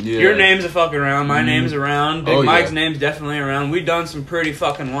there. Like, your name's a fucking around. My name's around. Big Mike's name's definitely around. We've done some pretty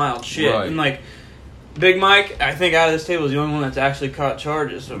fucking wild shit. Right. And, like, Big Mike, I think out of this table is the only one that's actually caught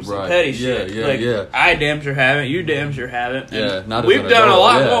charges of some petty shit. I damn sure haven't. You damn sure haven't. And we've done a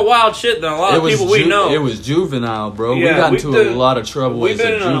lot more wild shit than a lot of people we know. It was juvenile, bro. We got into a lot of trouble. We've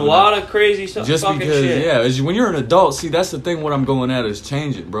been in a lot of crazy stuff. Just because, when you're an adult, see, that's the thing. What I'm going at is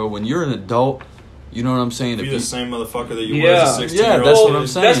change it, bro. When you're an adult, You know what I'm saying? Be If the you, same motherfucker that you were as a 16-year-old. Yeah, that's what I'm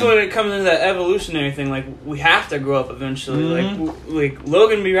saying. That's when it comes into that evolutionary thing. Like, we have to grow up eventually. Like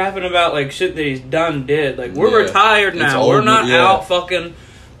Logan be rapping about, like, shit that he's did. Like, we're retired now. We're not out fucking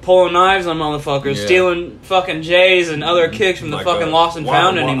pulling knives on motherfuckers, stealing fucking J's and other kicks from the fucking lost and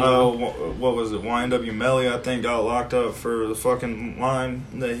found anymore. What was it? YNW Melly, I think, got locked up for the fucking line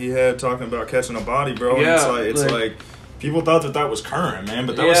that he had talking about catching a body, bro. Yeah, and it's like people thought that was current, man,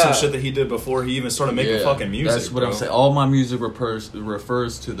 but that was some shit that he did before he even started making fucking music. That's what I'm saying. All my music refers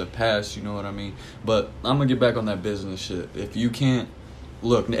to the past, you know what I mean? But I'm gonna get back on that business shit. If you can't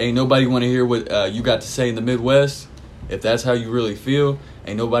look, ain't nobody want to hear what you got to say in the Midwest. If that's how you really feel,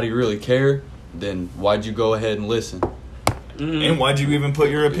 ain't nobody really care, then why'd you go ahead and listen? And why'd you even put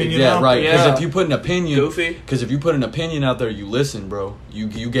your opinion out? Yeah, right. there? Because if you put an opinion, Goofy. If you put an opinion out there, you listen, bro.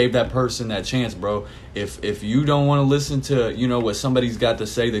 You gave that person that chance, bro. If you don't want to listen to what somebody's got to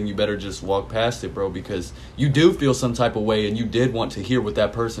say, then you better just walk past it, bro. Because you do feel some type of way, and you did want to hear what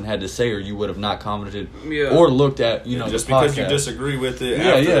that person had to say, or you would have not commented or looked at just the because podcast. you disagree with it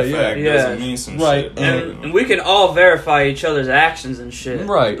after the fact doesn't mean some shit. And we can all verify each other's actions and shit.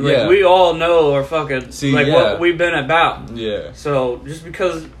 Right. Like, we all know our fucking what we've been about. Yeah. So just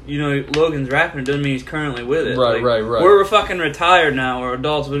because Logan's rapping doesn't mean he's currently with it. Right. We're fucking ritired now. We're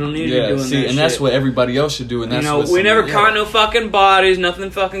adults. We don't need to be doing that shit. And that's what everybody else should do. And that's we never caught no fucking bodies, nothing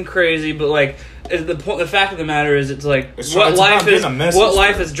fucking crazy. But like, the fact of the matter is, it's like what life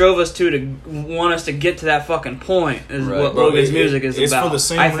has drove us to want us to get to that fucking point is what Logan's music is about. For the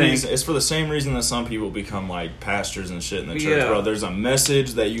same reason. It's for the same reason that some people become like pastors and shit in the church, bro. There's a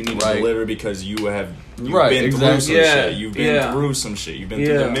message that you need to deliver because you've been through some shit. You've been through some shit. You've been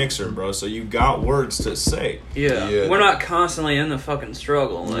through the mixer, bro. So you got words to say. Yeah. We're not constantly in the fucking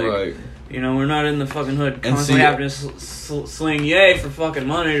struggle. Like, we're not in the fucking hood constantly having to sling yay for fucking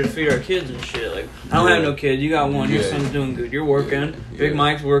money to feed our kids and shit. Like, I don't have no kid. You got one. Your son's doing good. You're working. Big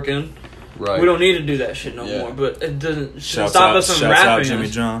Mike's working. Right. We don't need to do that shit no more. But it doesn't stop us from rapping. Shouts out Jimmy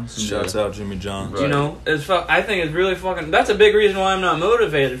Johns. Shouts out Jimmy Johns. Right. I think it's really fucking. That's a big reason why I'm not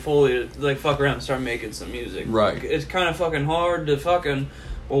motivated fully to like fuck around and start making some music. Right. It's kind of fucking hard to fucking.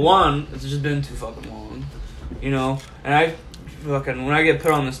 Well, one, it's just been too fucking long. And when I get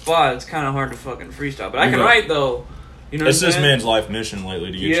put on the spot, it's kind of hard to fucking freestyle. But I can write though. It's this man's life mission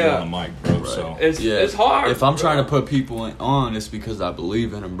lately to get you on the mic, bro. Right. So it's hard. If I'm trying to put people on, it's because I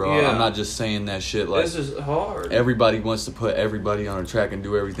believe in them, bro. I'm not just saying that shit like this is hard. Everybody wants to put everybody on a track and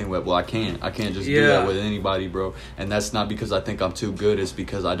do everything. Well, I can't. I can't just do that with anybody, bro. And that's not because I think I'm too good. It's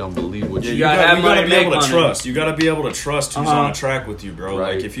because I don't believe what you. You gotta be able to trust. You gotta be able to trust who's on a track with you, bro.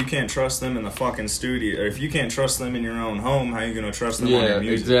 Right. Like if you can't trust them in the fucking studio, or if you can't trust them in your own home, how are you gonna trust them on your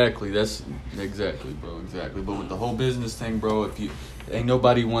music? Exactly. That's exactly, bro. Exactly. But with the whole business thing, bro, if you ain't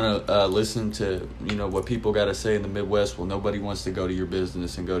nobody want to listen to what people got to say in the Midwest, well, nobody wants to go to your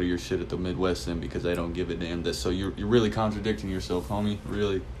business and go to your shit at the Midwest then because they don't give a damn. So you're really contradicting yourself, homie.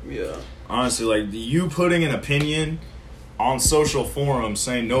 Really. Yeah. Honestly, like you putting an opinion on social forums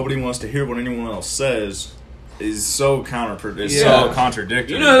saying nobody wants to hear what anyone else says is so so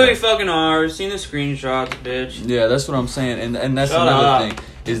contradictory. You know who you fucking are. Seen the screenshots, bitch. Yeah, that's what I'm saying. And that's another thing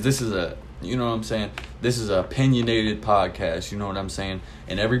is this is a. You know what I'm saying? This is an opinionated podcast. You know what I'm saying?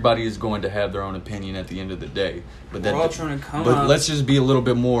 And everybody is going to have their own opinion at the end of the day. But we're all trying to come But let's just be a little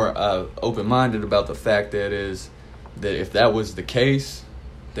bit more open-minded about the fact that if that was the case,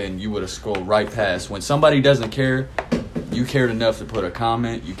 then you would have scrolled right past. When somebody doesn't care, you cared enough to put a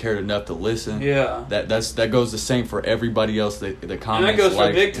comment. You cared enough to listen. Yeah. That goes the same for everybody else. The comments. And that goes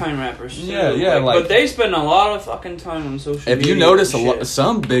for big time rappers too. Yeah. But they spend a lot of fucking time on social media. If you notice,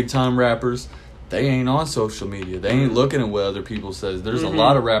 some big time rappers, they ain't on social media. They ain't looking at what other people says. There's a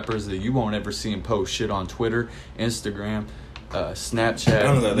lot of rappers that you won't ever see them post shit on Twitter, Instagram, Snapchat.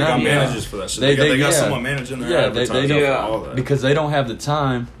 None of that. They got managers for that shit. They got someone managing their advertising for all that. Because they don't have the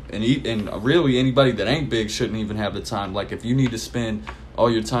time, and really anybody that ain't big shouldn't even have the time. Like if you need to spend all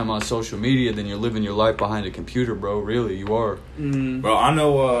your time on social media, then you're living your life behind a computer, bro. Really, you are. Bro, I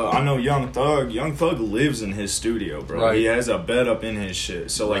know Young Thug. Young Thug lives in his studio, bro. Right. He has a bed up in his shit.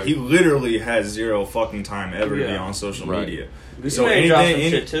 So like he literally has zero fucking time ever to be on social media. So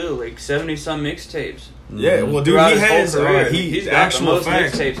anything shit too, like 70 some mixtapes. Yeah, well, dude, Throughout he his whole has career, he's got actual the most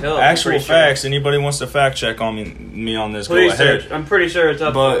facts. mixtapes held, I'm Actual pretty sure. facts. Anybody wants to fact check on me on this? Please go ahead. search. I'm pretty sure it's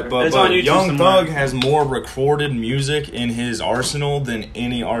up there. But It's on YouTube Young somewhere. Thug has more recorded music in his arsenal than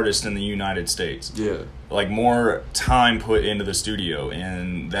any artist in the United States. Yeah. Like more time put into the studio,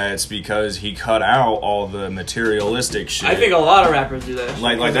 and that's because he cut out all the materialistic shit. I think a lot of rappers do that.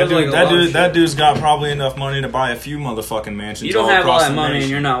 Like There's a lot of that shit. dude's got probably enough money to buy a few motherfucking mansions. You don't have all across that the money and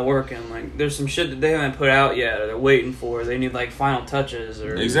nation. you're not working. Like, there's some shit that they haven't put out yet, or they're waiting for. They need like final touches,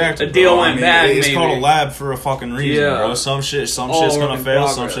 or Exactly. a deal bro. went bad. It's maybe. called a lab for a fucking reason, Yeah. bro. Some shit's All gonna work in fail,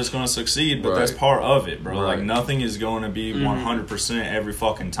 some progress. shit's gonna succeed, but Right. that's part of it, bro. Right. Like nothing is going to be 100% every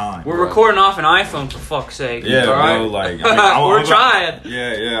fucking time. We're Right. recording off an iPhone for fuck's sake. Yeah, all right? bro. Like We're trying.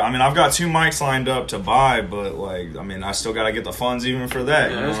 Yeah. I mean, I've got 2 mics lined up to buy, but like, I mean, I still got to get the funds even for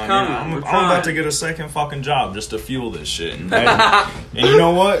that. Yeah, You know it's what I mean? coming. We're I'm about trying. to get a second fucking job just to fuel this shit. And you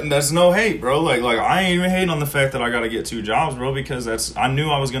know what? And that's no hate, bro. Like I ain't even hating on the fact that I got to get 2 jobs, bro, because I knew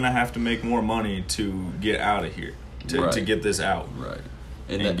I was gonna have to make more money to get out of here, to Right. get this out. Right.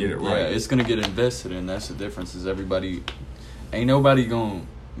 And that, get it Yeah, right. it's gonna get invested in. That's the difference. Is everybody ain't nobody gonna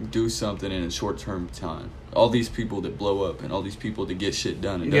do something in a short term time. All these people that blow up and all these people that get shit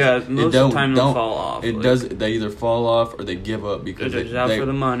done. Yeah, most of the time they'll fall off. It like, does. They either fall off or they give up because They're just out for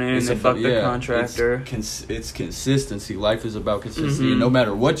the money and it's they fuck the yeah, contractor. It's consistency. Life is about consistency. Mhm. And no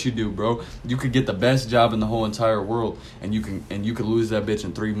matter what you do, bro, you could get the best job in the whole entire world, and you could lose that bitch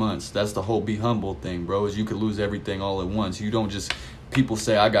in 3 months. That's the whole be humble thing, bro. Is you could lose everything all at once. You don't just. People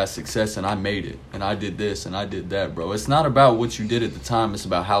say I got success and I made it and I did this and I did that, bro. It's not about what you did at the time. It's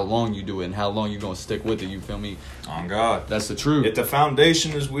about how long you do it and how long you're gonna stick with it. You feel me? On God. That's the truth. If the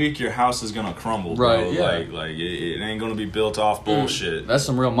foundation is weak, your house is gonna crumble, bro. Right, yeah. Like it ain't gonna be built off bullshit. That's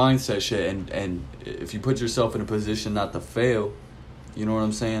some real mindset shit. And if you put yourself in a position not to fail, you know what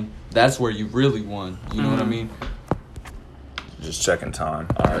I'm saying? That's where you really won. You know what I mean? Just checking time.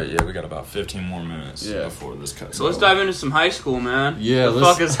 All right, yeah, we got about 15 more minutes before this cuts. So let's dive into some high school, man. Yeah, the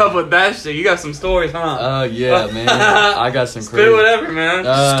fuck is up with that shit? You got some stories, huh? Yeah, man. I got some crazy. Spit whatever,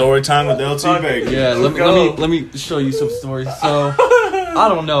 man. Story time with LT Baker. Yeah, let me show you some stories. So, I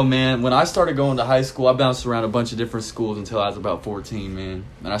don't know, man. When I started going to high school, I bounced around a bunch of different schools until I was about 14, man.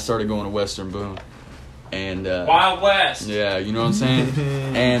 And I started going to Western Boone. And Wild West. yeah, you know what I'm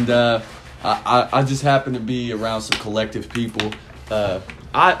saying? And I just happened to be around some collective people.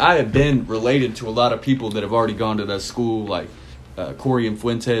 I have been related to a lot of people that have already gone to that school, like Corey and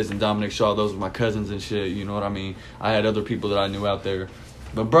Fuentes and Dominic Shaw. Those were my cousins and shit, you know what I mean? I had other people that I knew out there.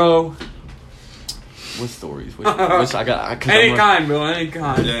 But, bro, what stories? Which I got? Any kind, bro. Any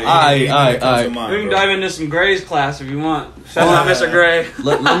kind. Yeah, Aight. We can dive into some Gray's class if you want. Shout out Mr. Gray.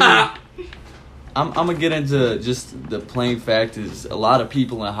 Let me. I'm gonna get into just the plain fact is a lot of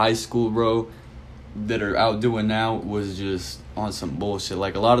people in high school, bro, that are out doing now was just on some bullshit.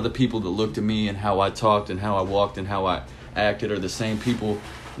 Like a lot of the people that looked at me and how I talked and how I walked and how I acted are the same people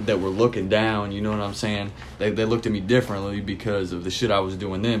that were looking down. You know what I'm saying? They looked at me differently because of the shit I was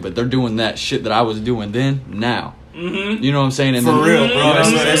doing then, but they're doing that shit that I was doing then now. Mm-hmm. You know what I'm saying? And For then, real, you know bro. what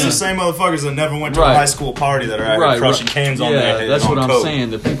I'm It's the saying? same motherfuckers that never went to Right. a high school party that are out here crushing cans on their head. That's on what I'm coke.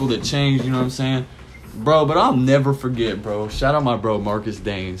 saying. The people that change, you know what I'm saying? Bro, but I'll never forget, bro. Shout out my bro, Marcus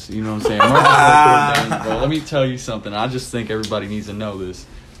Daines. You know what I'm saying? Marcus Daines, bro. Let me tell you something. I just think everybody needs to know this.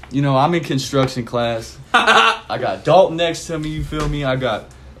 You know, I'm in construction class. I got Dalton next to me, you feel me? I got,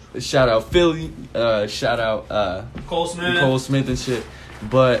 shout out Philly, shout out Cole Smith. Nicole Smith and shit.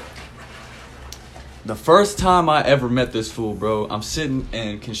 But the first time I ever met this fool, bro, I'm sitting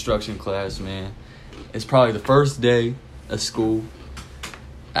in construction class, man. It's probably the first day of school.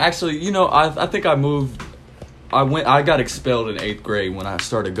 Actually, you know, I think I moved. I got expelled in 8th grade when I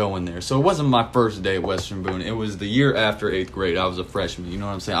started going there. So it wasn't my first day at Western Boone. It was the year after 8th grade. I was a freshman. You know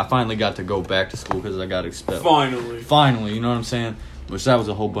what I'm saying? I finally got to go back to school because I got expelled. Finally, you know what I'm saying? Which that was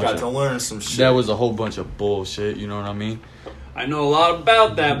a whole bunch Got to learn some shit. that was a whole bunch of bullshit. You know what I mean? I know a lot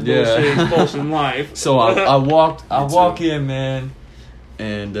about that Yeah. bullshit expulsion life. So I walk too. in, man,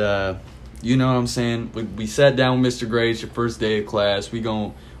 and you know what I'm saying. We sat down with Mr. Gray. It's your first day of class. We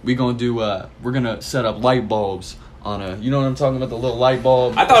gonna do we're gonna set up light bulbs on a, you know what I'm talking about, the little light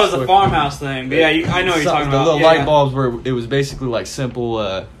bulb. I thought it was a farmhouse thing, but yeah, I know what you're talking the about. little Yeah, light yeah. bulbs where it was basically like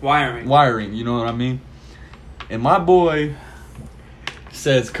simple Wiring. you know what I mean? And my boy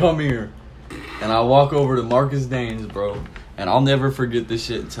says, "Come here," and I walk over to Marcus Daines, bro. And I'll never forget this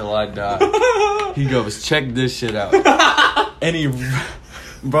shit until I die. He goes, "Check this shit out." And he,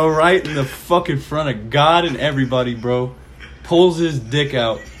 bro, right in the fucking front of God and everybody, bro, pulls his dick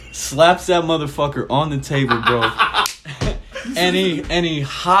out, slaps that motherfucker on the table, bro. and he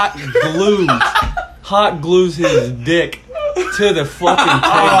hot hot glues his dick to the fucking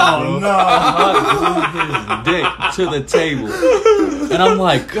table, bro. no. Hot glued his dick to the table. And I'm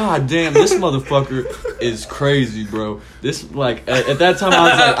like, God damn, this motherfucker is crazy, bro. This, like, at that time, I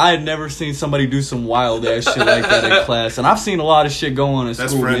was like, I had never seen somebody do some wild ass shit like that in class. And I've seen a lot of shit go on in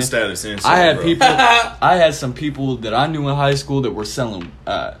That's school, friend man. status inside, I had bro. people, I had some people that I knew in high school that were selling,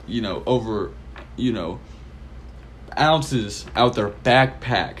 over, ounces out their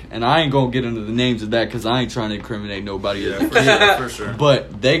backpack. And I ain't gonna get into the names of that because I ain't trying to incriminate nobody. Yeah, for sure.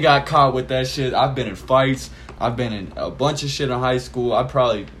 But they got caught with that shit. I've been in fights. I've been in a bunch of shit in high school. I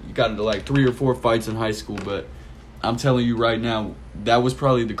probably got into like 3 or 4 fights in high school. But I'm telling you right now, that was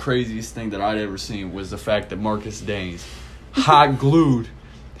probably the craziest thing that I'd ever seen was the fact that Marcus Daines hot glued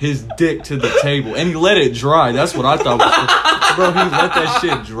his dick to the table. And he let it dry. That's what I thought was... Bro, he let that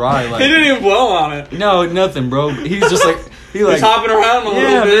shit dry. Like, he didn't even blow on it. no, nothing, bro. He's just like... He's hopping around a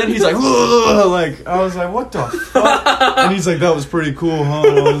little bit. Man. He's like, like, I was like, what the fuck? And he's like, that was pretty cool, huh?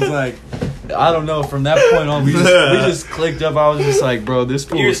 And I was like, I don't know. From that point on, we just clicked up. I was just like, bro, this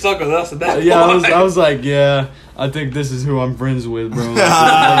fool. You were stuck with us at that point. Yeah, I was like, yeah, I think this is who I'm friends with, bro.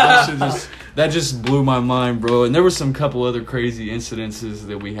 That just blew my mind, bro. And there were some couple other crazy incidences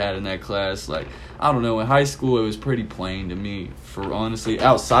that we had in that class. Like, I don't know. In high school, it was pretty plain to me. For honestly,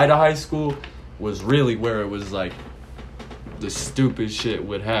 outside of high school was really where it was like the stupid shit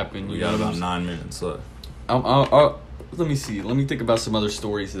would happen. We got about 9 minutes left. Let me see. Let me think about some other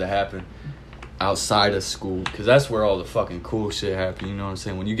stories that happened outside of school, because that's where all the fucking cool shit happened. You know what I'm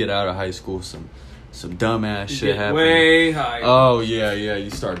saying? When you get out of high school, some dumbass shit happens. Way higher. Oh yeah. You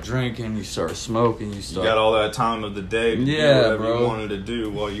start drinking, you start smoking, you got all that time of the day to do whatever bro. you wanted to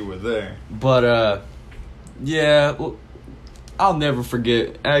do while you were there. But well, I'll never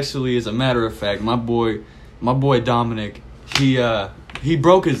forget. Actually, as a matter of fact, my boy Dominic, he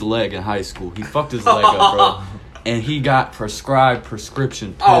broke his leg in high school. He fucked his leg up, bro. And he got prescribed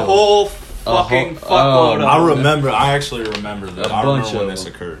prescription pills. A whole fucking fuckload of them. I actually remember that. I remember when this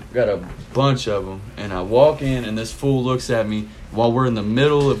occurred. Got a bunch of them. And I walk in, and this fool looks at me while we're in the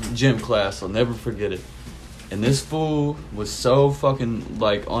middle of gym class. I'll never forget it. And this fool was so fucking,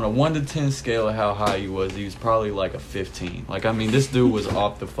 like, on a 1 to 10 scale of how high he was probably like a 15. Like, I mean, this dude was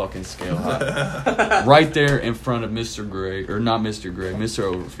off the fucking scale high. Right there in front of Mr. Gray, or not Mr. Gray, Mr.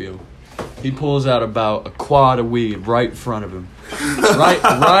 Overfield. He pulls out about a quad of weed right in front of him.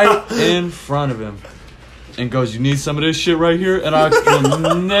 Right in front of him. And goes, you need some of this shit right here? And I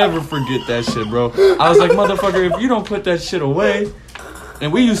will never forget that shit, bro. I was like, motherfucker, if you don't put that shit away.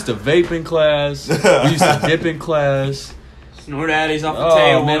 And we used to vape in class. We used to dip in class. Snort Addies off the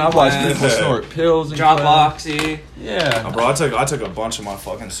table. Oh, man, I watched people snort pills in Drop class. Oxy. Yeah. Bro, I took a bunch of my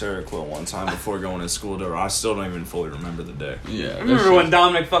fucking Seroquel one time before going to school. I still don't even fully remember the day. Yeah. I remember when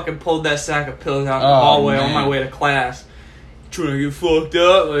Dominic fucking pulled that sack of pills out in the hallway on my way to class. Trying to get fucked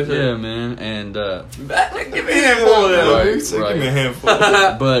up. Like, yeah, man. And, give me a handful of them. Right. Give me a handful.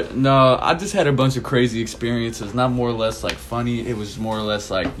 But, no, I just had a bunch of crazy experiences. Not more or less, like, funny. It was more or less,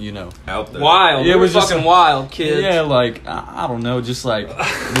 like, out there. Wild. Yeah, it was fucking just wild, kids. Yeah, like, I don't know. Just, like,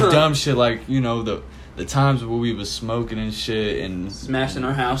 the dumb shit. Like, the times where we was smoking and shit and smashing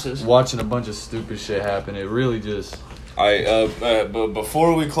our houses, watching a bunch of stupid shit happen. It really just... but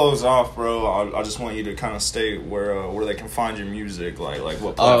before we close off, bro, I just want you to kind of state where they can find your music, like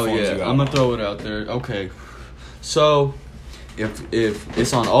what platforms you got. I'm gonna throw it out there. Okay, so if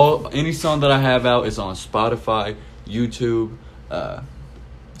it's on any song that I have out, it's on Spotify, YouTube,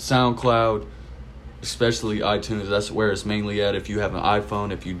 SoundCloud, especially iTunes. That's where it's mainly at. If you have an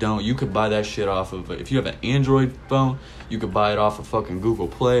iPhone, if you don't, you could buy that shit off of. If you have an Android phone, you could buy it off of fucking Google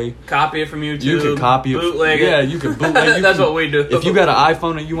Play. Copy it from YouTube. You could copy it. Bootleg it. Yeah, you could bootleg. That's what we do. If you got an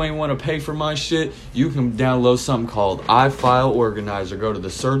iPhone and you ain't want to pay for my shit, you can download something called iFile Organizer. Go to the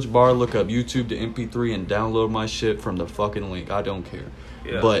search bar, look up YouTube to MP3, and download my shit from the fucking link. I don't care.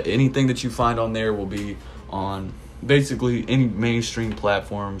 Yeah. But anything that you find on there will be on basically any mainstream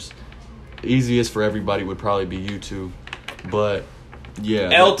platforms. Easiest for everybody would probably be YouTube. But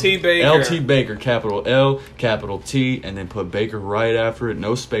yeah, LT Baker, capital L, capital T, and then put Baker right after it.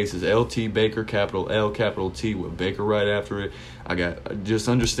 No spaces. LT Baker, capital L, capital T, with Baker right after it. Just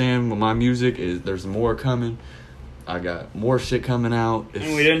understand with my music is there's more coming. I got more shit coming out.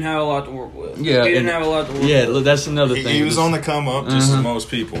 And we didn't have a lot to work with. Yeah, we didn't have a lot to work with. Yeah, that's another thing. He was on the come up, just as most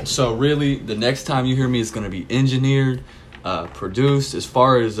people. So really, the next time you hear me, it's going to be engineered, produced. As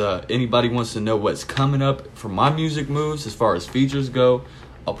far as anybody wants to know what's coming up for my music moves, as far as features go,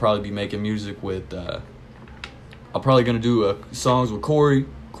 I'll probably be making music with. I'm probably going to do songs with Corey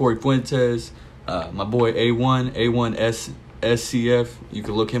Fuentes, my boy A1 SCF. You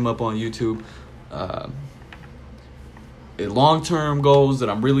can look him up on YouTube. long-term goals that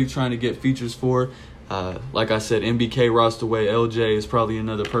I'm really trying to get features for. Like I said, MBK, Rostaway, LJ is probably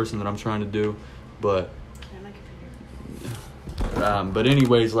another person that I'm trying to do. But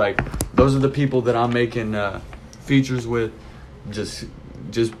anyways, like, those are the people that I'm making features with. Just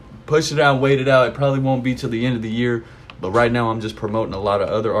push it out, wait it out. It probably won't be till the end of the year. But right now, I'm just promoting a lot of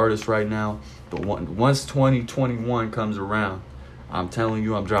other artists right now. But once 2021 comes around, I'm telling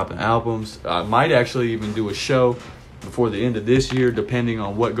you, I'm dropping albums. I might actually even do a show before the end of this year, depending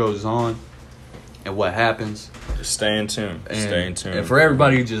on what goes on and what happens. Just stay in tune. Stay in tune. And for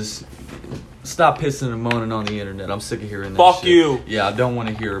everybody, just stop pissing and moaning on the internet. I'm sick of hearing that Fuck shit. you. Yeah, I don't want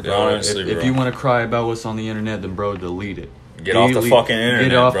to hear about honestly, it. If you want to cry about what's on the internet, then, bro, delete it. Get off the fucking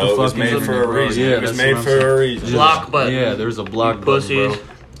internet, Get off bro. the It was fucking made for a internet, bro. reason. Yeah, It was that's made what I'm for a saying. reason. Block button. Yeah, there's a block button, pussies. bro.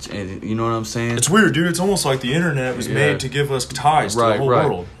 And you know what I'm saying? It's weird, dude. It's almost like the internet was made to give us ties to the whole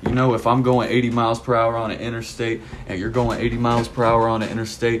world. You know, if I'm going 80 miles per hour on an interstate and you're going 80 miles per hour on an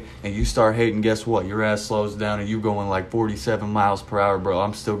interstate and you start hating, guess what? Your ass slows down and you going like 47 miles per hour, bro.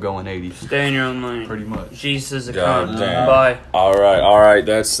 I'm still going 80. Stay in your own lane. Pretty much. Jesus is a God cunt. damn. Bye. All right.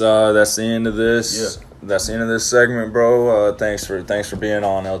 That's the end of this. Yeah. That's the end of this segment, bro. Thanks for being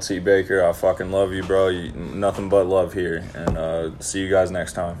on, LT Baker. I fucking love you, bro. Nothing but love here, and see you guys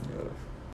next time.